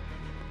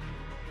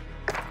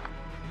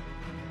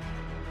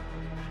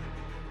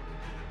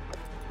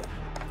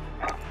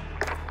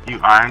 You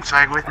iron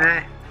sight with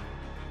it?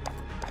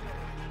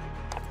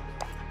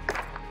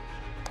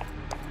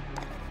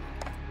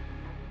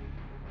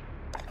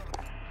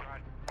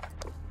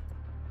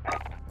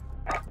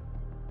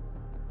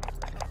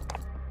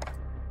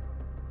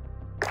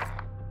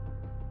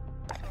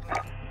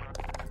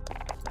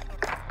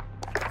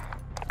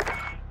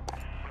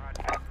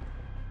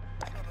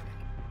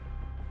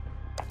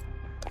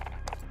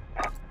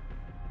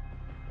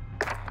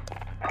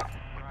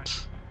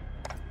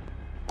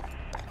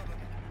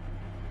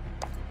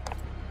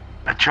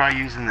 I try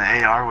using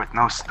the AR with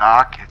no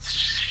stock.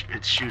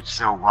 It shoots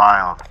so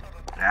wild.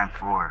 The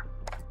M4.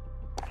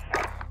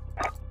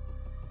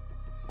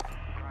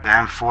 The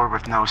M4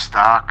 with no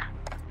stock.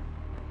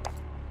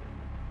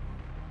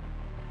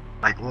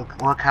 Like,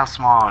 look how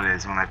small it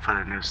is when I put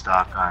a new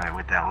stock on it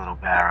with that little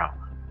barrel.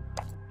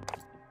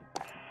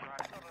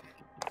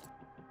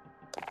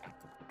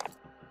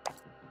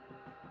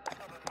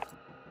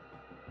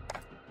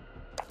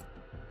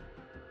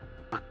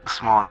 Look how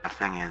small that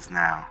thing is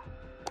now.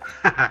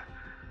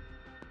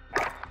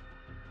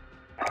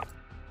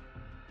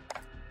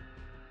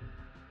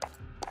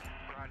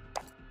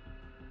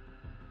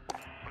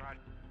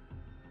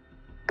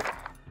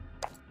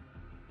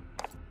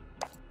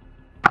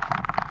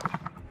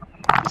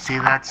 See,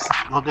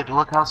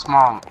 look how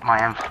small my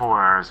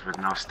M4 is with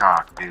no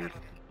stock, dude.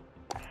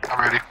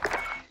 I'm ready.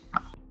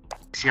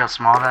 See how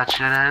small that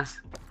shit is?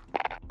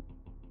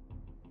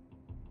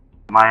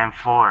 My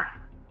M4.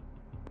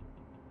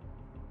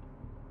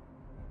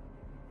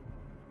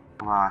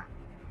 Come on.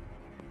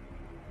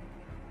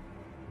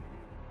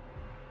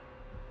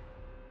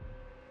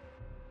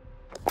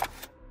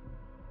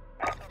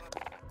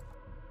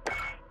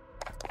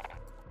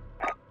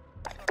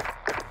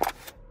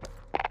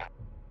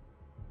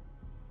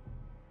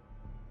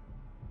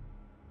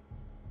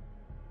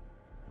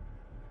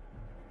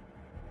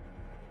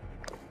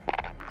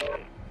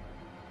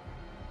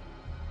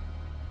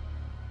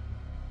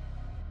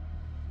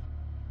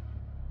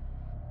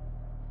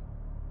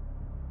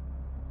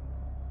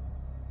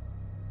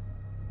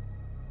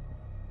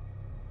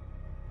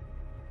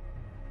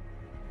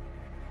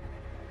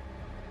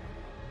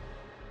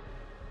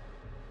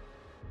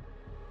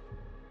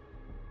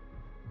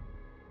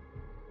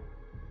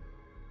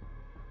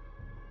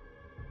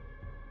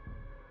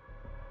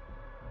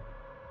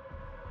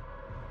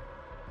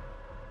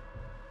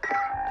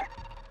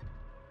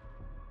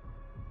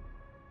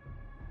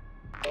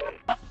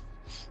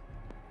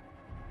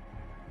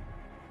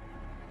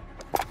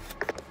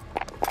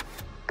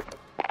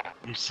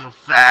 You're so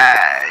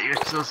fat. You're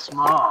so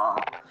small.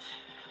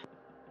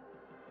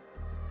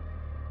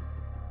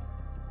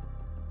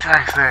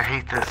 Actually, I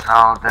hate this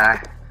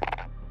holiday.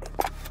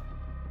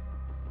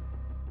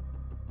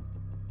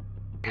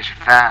 Because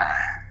you're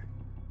fat.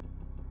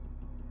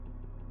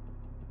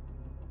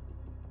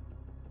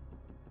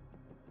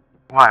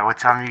 Why? What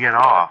time you get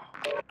off?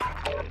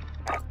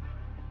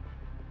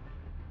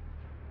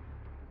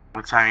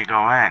 What time you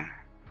go in?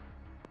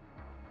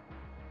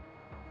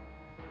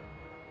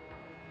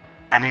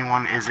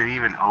 Anyone, is it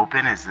even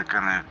open? Is there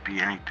gonna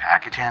be any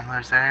package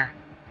handlers there?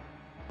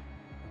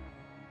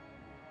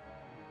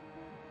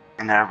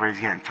 And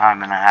everybody's getting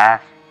time and a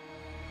half?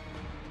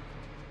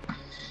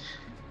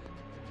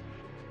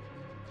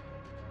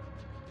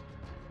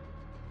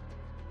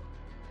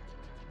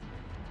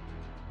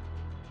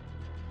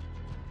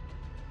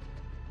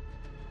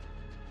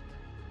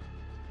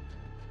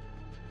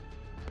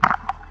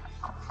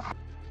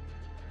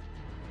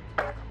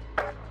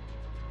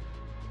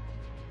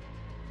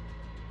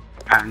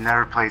 I've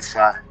never played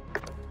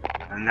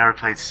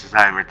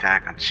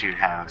Cybertech on Shoot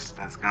House.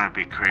 That's gonna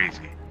be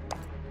crazy.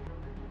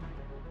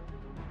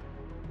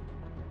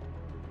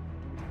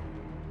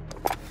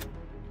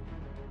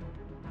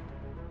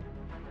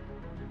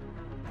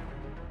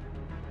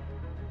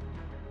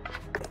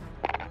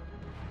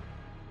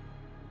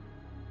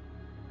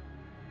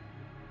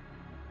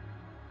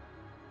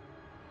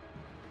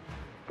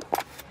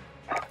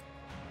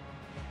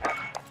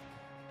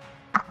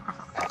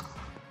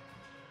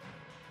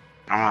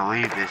 I'm gonna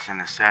leave this in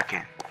a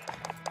second.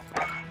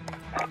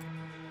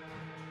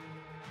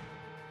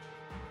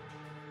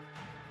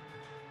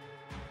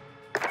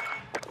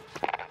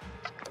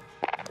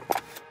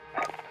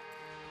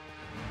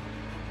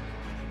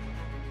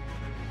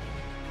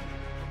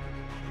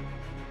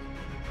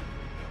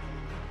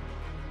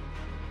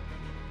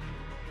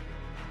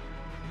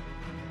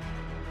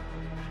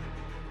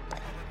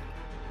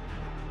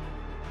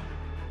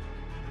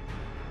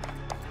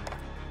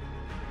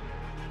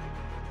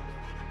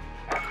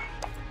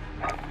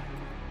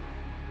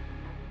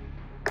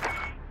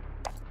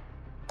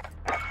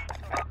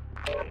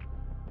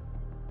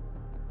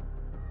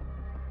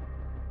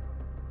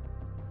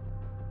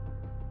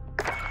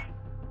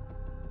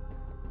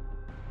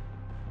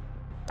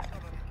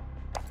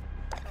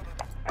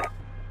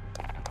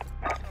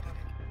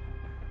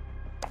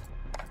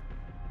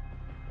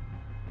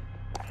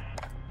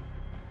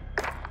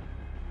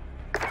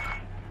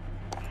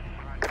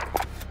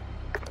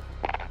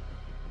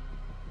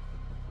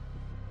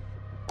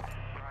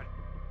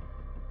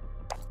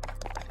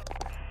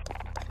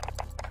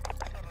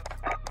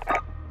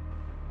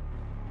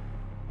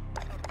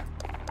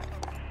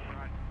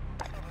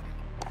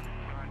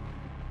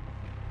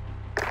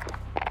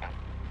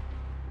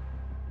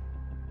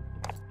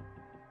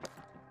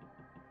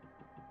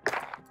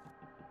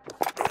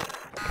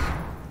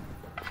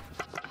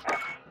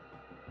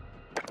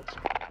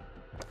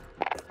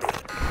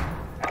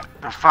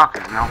 The fuck,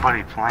 is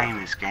nobody playing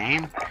this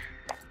game?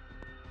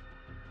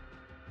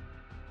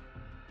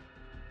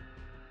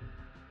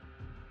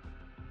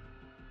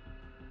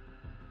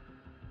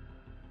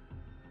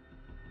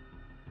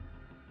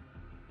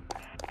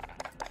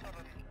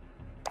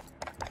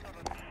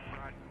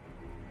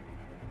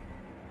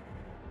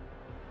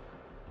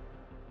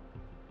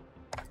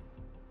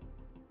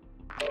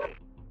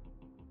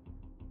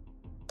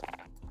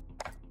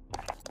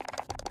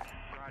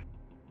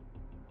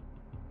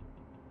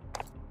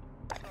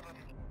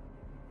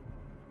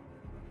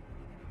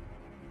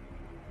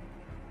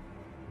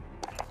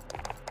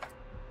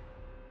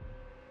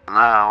 No,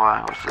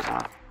 why? What's this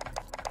one?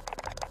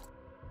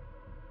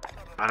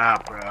 What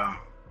up, bro?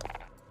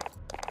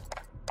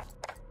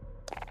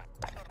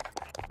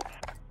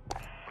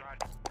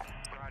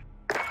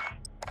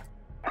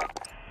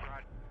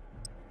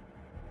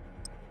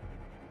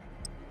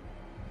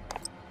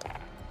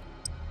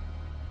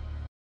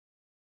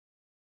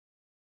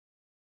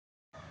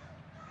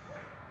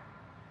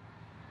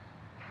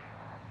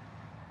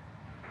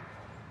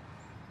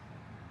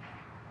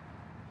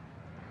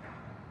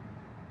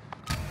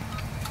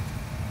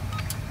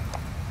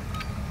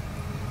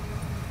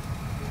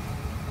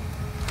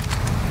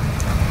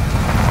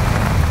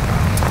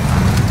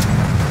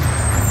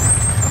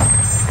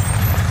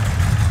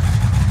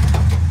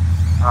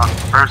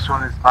 First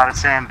one is a lot of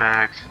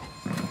sandbags.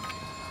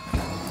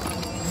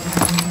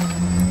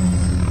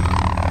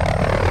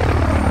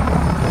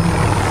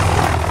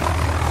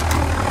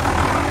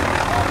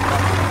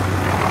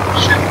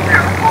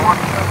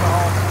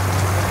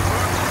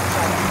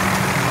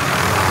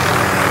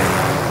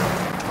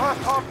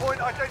 First hard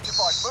point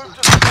identified. Move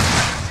to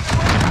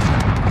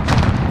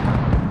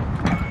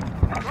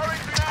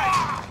throwing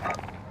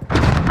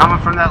grenade.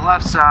 Coming from that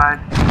left side.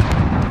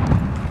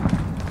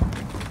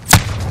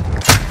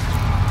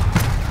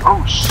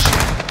 Oh shit!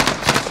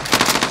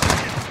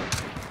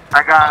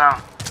 I got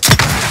him.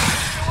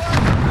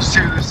 There's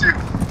two, there's two.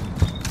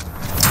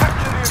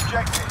 Capture the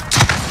objective.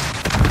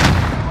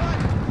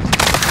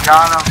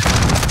 Got him.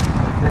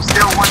 There's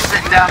still one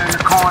sitting down in the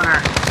corner.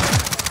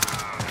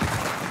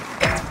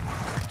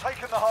 We've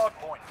taken the hard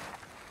point.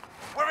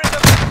 We're in the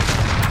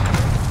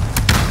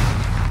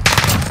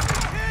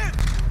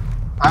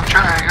I'm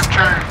trying.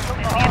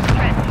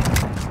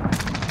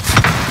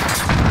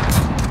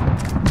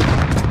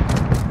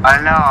 I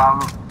know,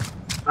 I'm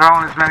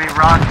throwing as many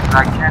rocks as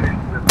I can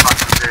into the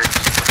fucking bitch.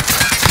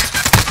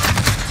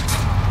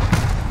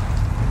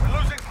 We're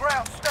losing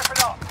ground. Step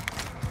it up.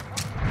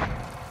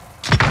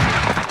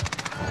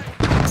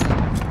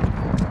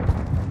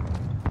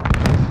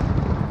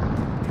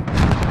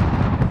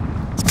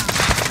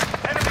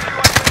 Enemy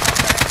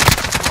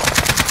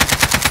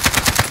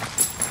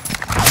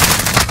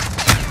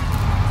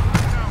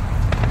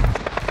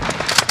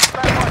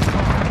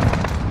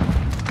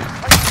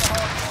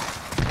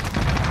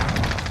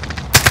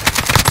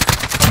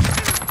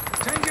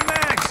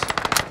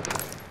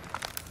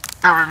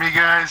Cover me,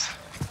 guys.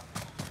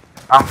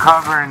 I'm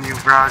covering you,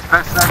 bro, as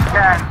best as I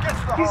can. Get to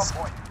the hard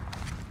point.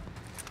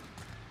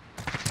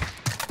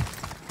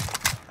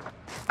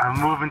 I'm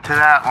moving to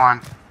that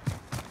one.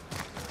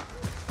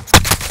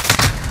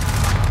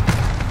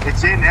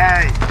 It's in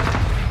A.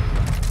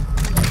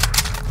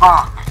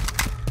 Fuck.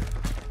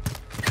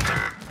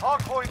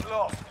 Hard point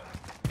lost.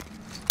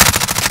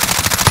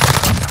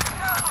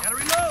 Gotta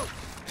reload.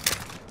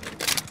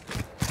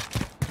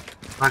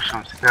 Push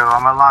him still.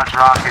 I'm gonna launch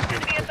rocket.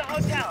 Enemy at the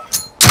hotel.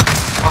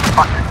 Oh,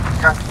 fuck.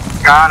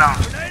 Got him.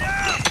 Grenade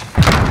out.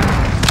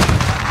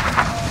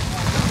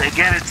 They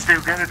get it, Stu.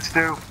 Get it,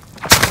 Stu.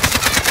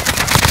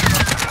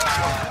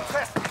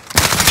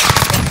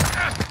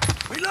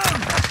 Reload.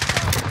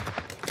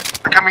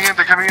 They're coming in,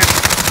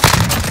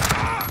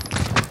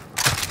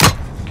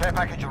 Care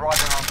package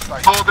arriving on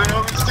station. Oh, they're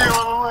on the steel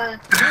on the way.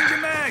 Change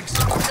your mags.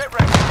 Get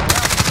ready.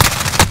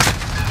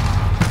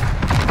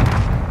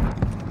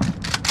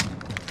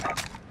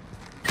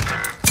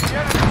 The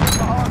enemy took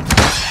the hard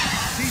point.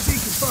 TC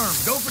confirmed.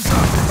 Go for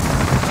something.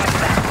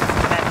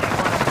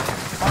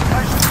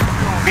 Location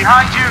secure.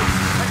 Behind you.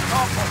 Take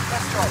hard point.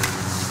 Let's go.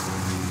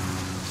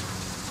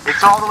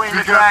 It's all the way in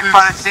the We got back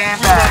by the this.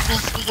 sandbag.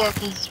 We got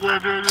this.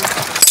 Right, right, right.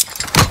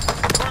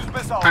 Cruise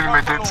missile. Putting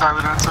my go dead for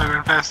silent outside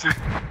and faster.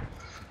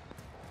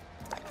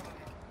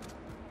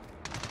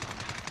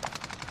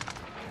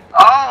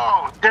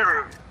 Oh,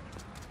 dude.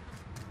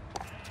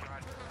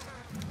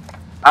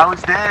 I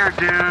was there,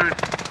 dude.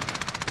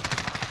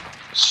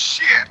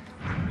 Shit.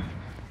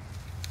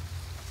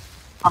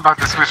 I'm about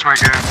to switch my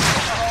guns.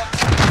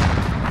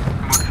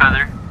 Moon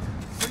feather.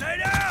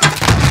 Grenade out.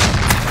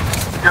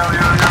 Yo.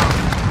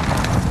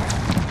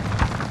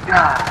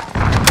 God.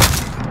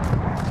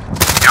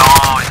 Yo,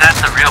 is that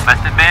the real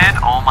Method Man?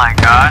 Oh my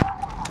god.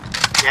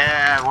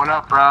 Yeah, what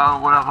up, bro?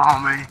 What up,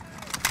 homie?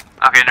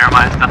 Okay, never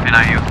mind. It's definitely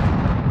not you.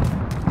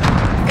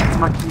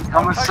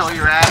 I'm gonna sew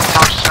your ass.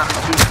 I'll shove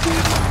it,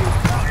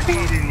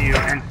 feeding you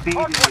and feeding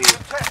Hard point you.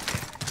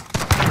 contested.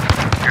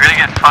 You're gonna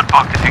get front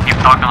fucked if you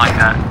keep talking like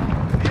that.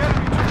 The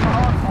enemy took the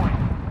hard point.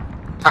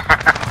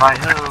 By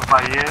who?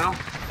 By you?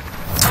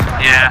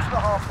 Yeah. That's the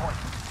hard point.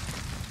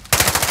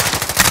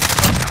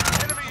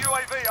 Enemy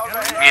UAV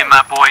overhead. Me and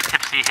my boy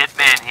Tipsy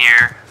Hitman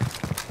here.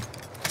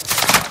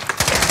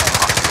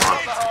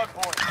 That's the hard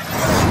point.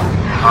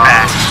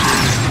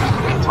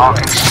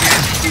 Talking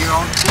shit to your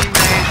own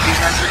teammates. You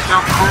guys are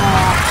so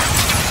cool.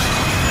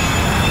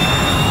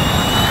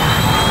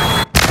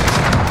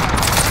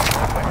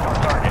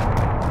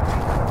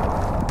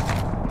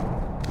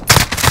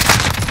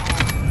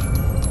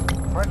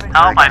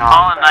 Help, I'm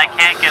falling and I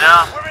can't get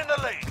up. We're in the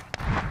lead.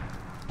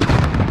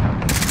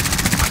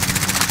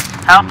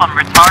 Help, I'm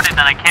retarded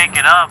and I can't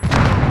get up.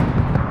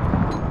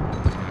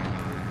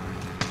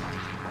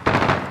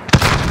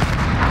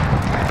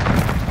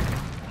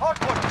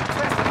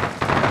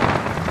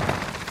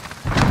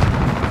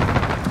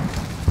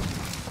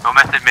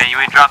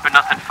 but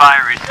nothing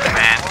fire recently,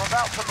 man. We're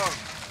about to move.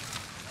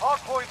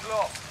 Hardpoint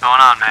lost. What's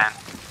going on, man?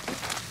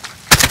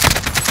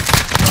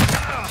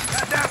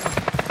 Got that one.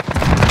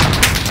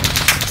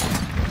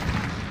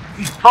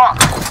 Fuck!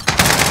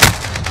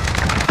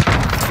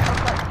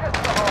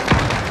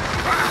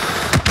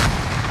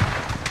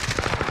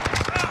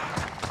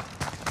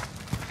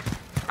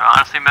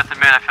 Honestly, Method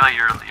Man, I feel like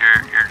you're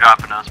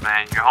dropping us,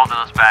 man. You're holding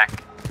us back.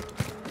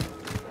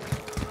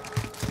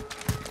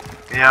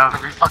 Yeah.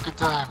 Every fucking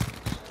time.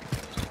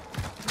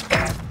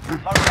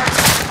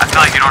 I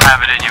feel like you don't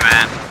have it in you,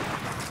 man.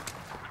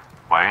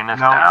 Weighing us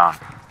No. down.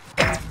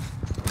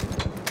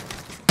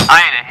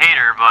 I ain't a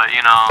hater, but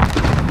you know.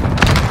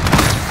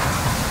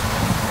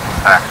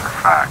 Facts for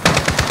fact.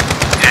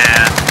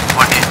 Yeah,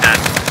 what he said.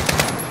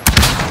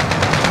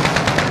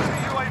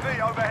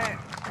 UAV overhead.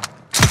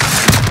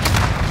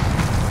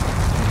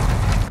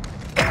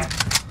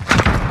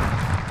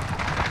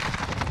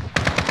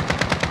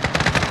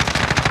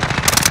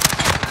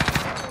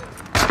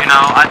 You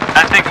know,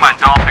 I think my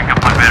Dolphin can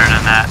play better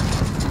than that.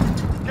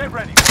 Get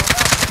ready.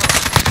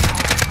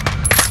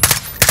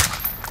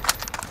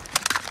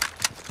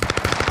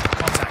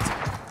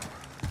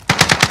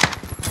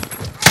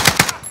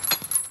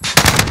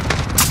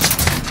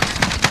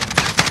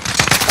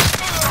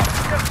 We're about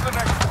to get to the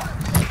next one.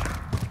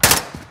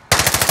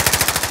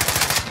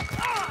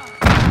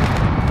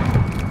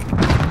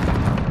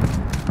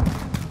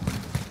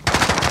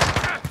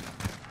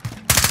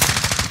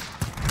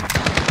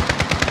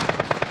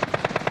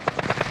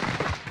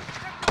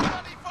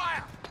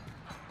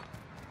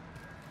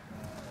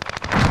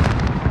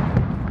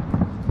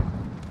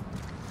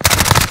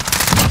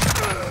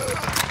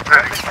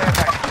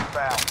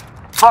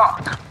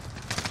 Fuck!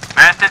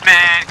 Method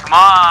Man, come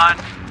on.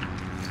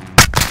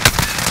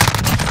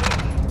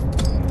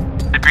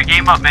 Step your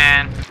game up,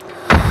 man.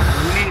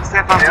 You need to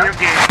step up your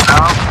game, bro.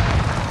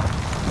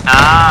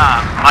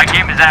 Nah, my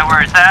game is at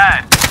where it's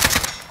at.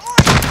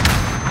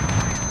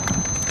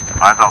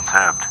 Mine's all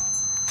tabbed.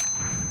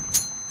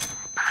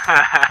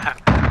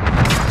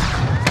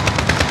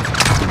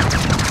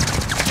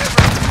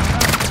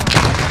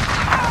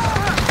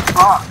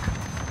 Fuck!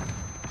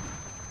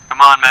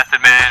 Come on,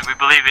 Method Man, we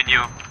believe in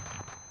you.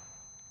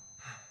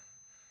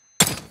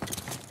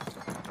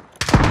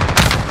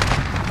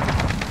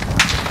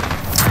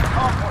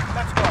 Hardpoint,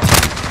 let's go.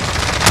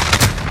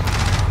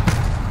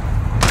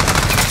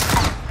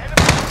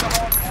 Enemy at the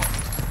hardpoint.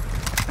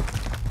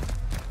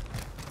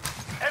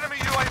 Enemy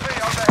UAV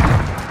overhead.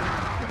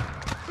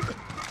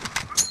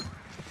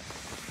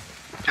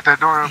 Get that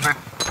door open.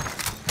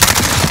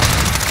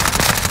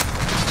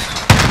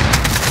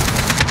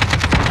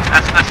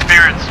 That's the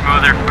spirit,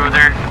 smoother.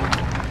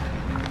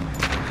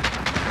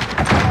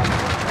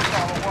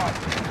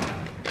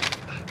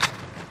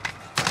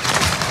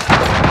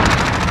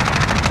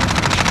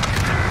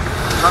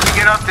 Let me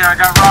get up there, I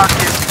got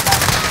rockets.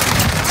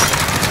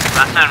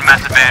 Listen,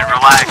 Method Man,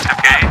 relax,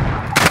 okay?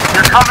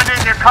 They're coming in,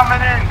 they're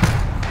coming in!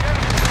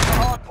 The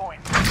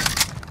hardpoint.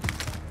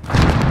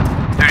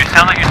 Dude, you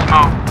sound like you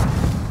smoke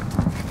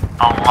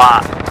a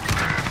lot.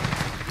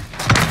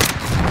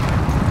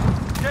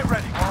 Get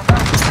ready. We're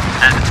about to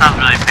And it sounds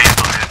really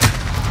painful, dude.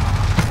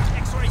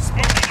 X-ray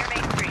spinning your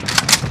main street.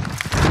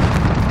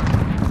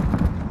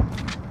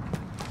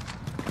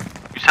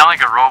 You sound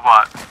like a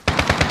robot.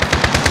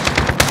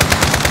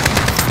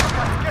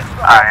 get to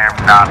the I am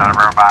not a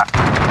robot.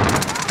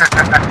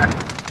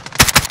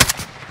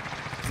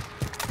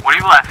 What do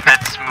you laugh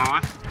at,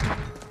 Smooth?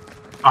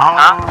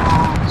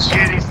 Oh,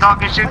 shit, he's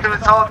talking shit to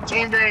his whole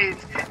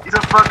teammates. He's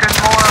a fucking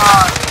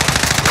moron.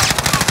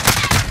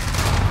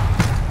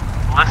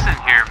 Listen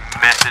here,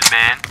 Method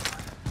Man.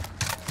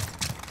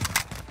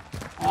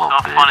 It's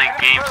all fun and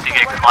games to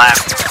get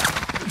clapped.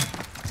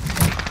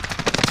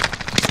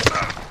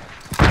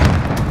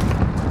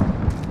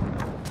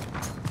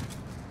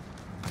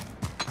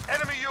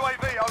 enemy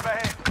UAV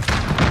overhead.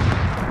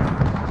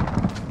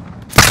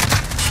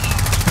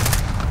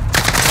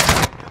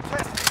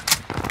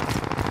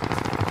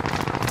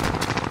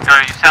 Yo,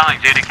 you sound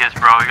like Jadakiss,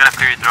 bro. You gotta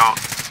clear your throat.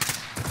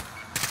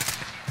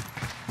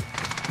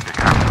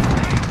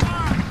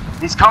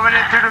 He's coming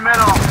in through the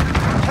middle.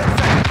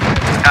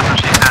 That's what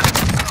she said.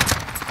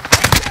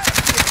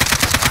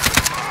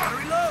 Gotta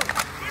reload.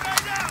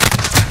 Grenade out.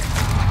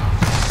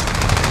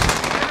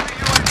 Enemy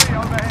UAV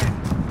overhead.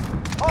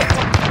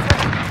 Hardpoint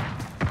protected.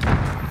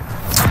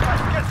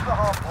 Let's get to the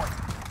hardpoint.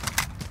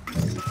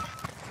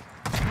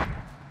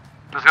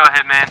 Let's go,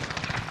 Hitman.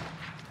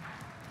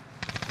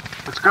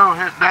 Let's go,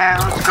 Hitman.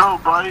 Let's go,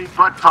 buddy.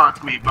 Butt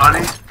fuck me,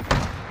 buddy.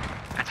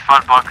 It's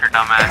Fun Bunker,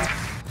 dumbass.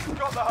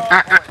 Got the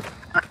hardpoint.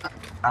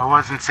 I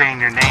wasn't saying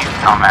your name,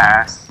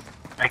 dumbass.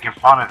 Making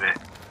fun of it.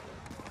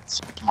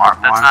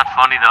 Smart That's one. not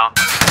funny, though.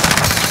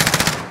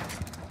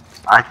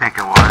 I think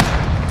it was.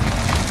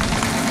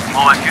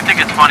 Well, if you think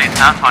it's funny, it's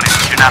not funny,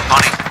 but you're not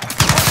funny.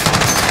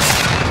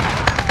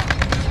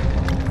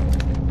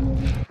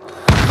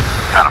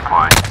 Got a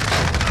point.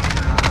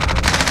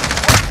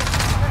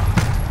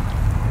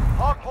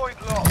 Hardpoint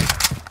lost.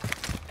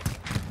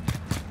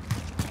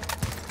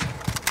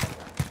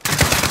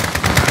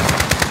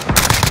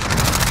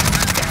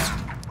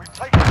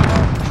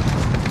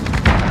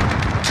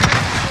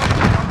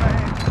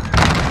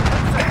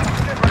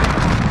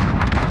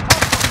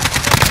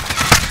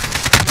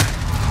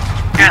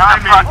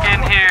 Get the fuck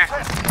in here.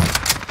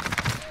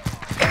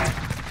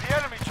 The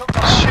enemy took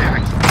the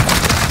Shit.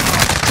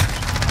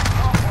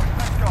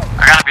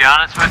 I gotta be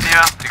honest with you,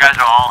 you guys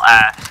are all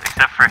ass,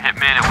 except for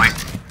Hitman and Wake.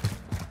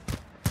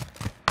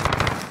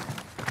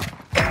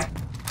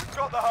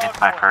 got the hard It's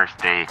my point. first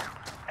day.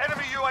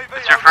 Enemy UAV.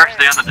 It's your first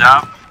day on the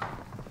job?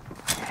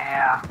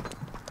 Yeah.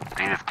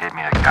 They just gave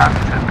me a gun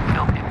to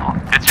kill people.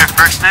 It's your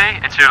first day?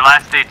 It's your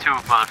last day too,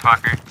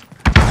 motherfucker.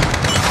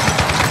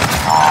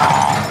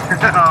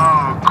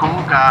 Oh,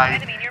 cool guy.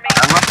 Enemy near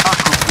I love how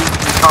cool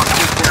people talk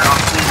shit there on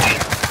TV.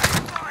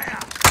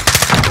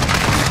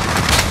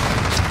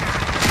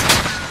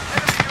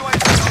 Enemy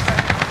UAV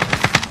overhead.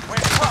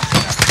 We're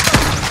crushing them.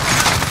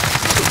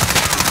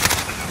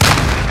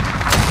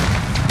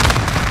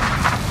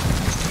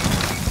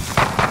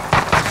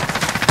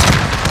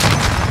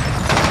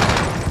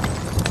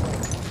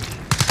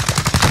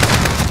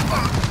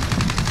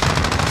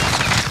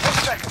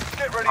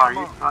 Get ready Are to you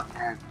move.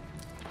 fucking...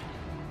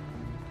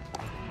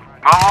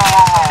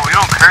 Whoa, you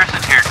don't curse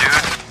in here,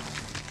 dude.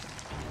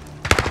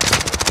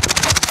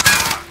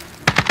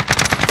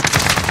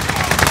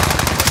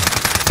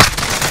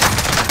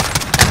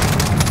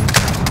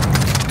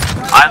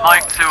 I'd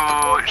like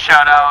to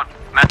shout out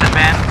Method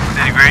Man,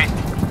 did he great?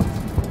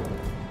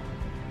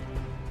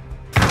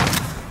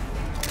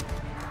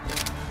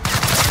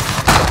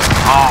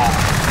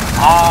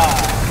 Oh,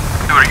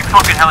 dude, are you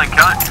fucking Helen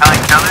Keller?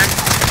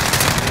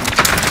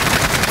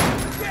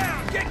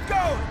 Down! Get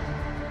going!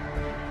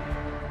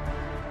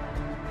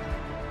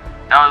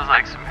 That was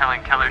like some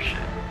Helen Keller shit.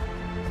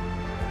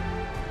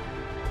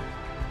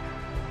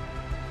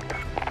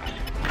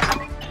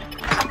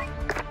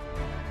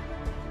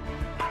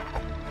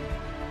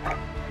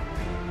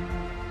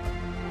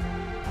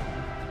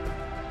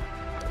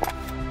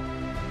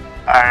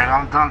 Alright,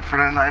 I'm done for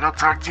the night. I'll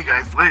talk to you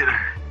guys later.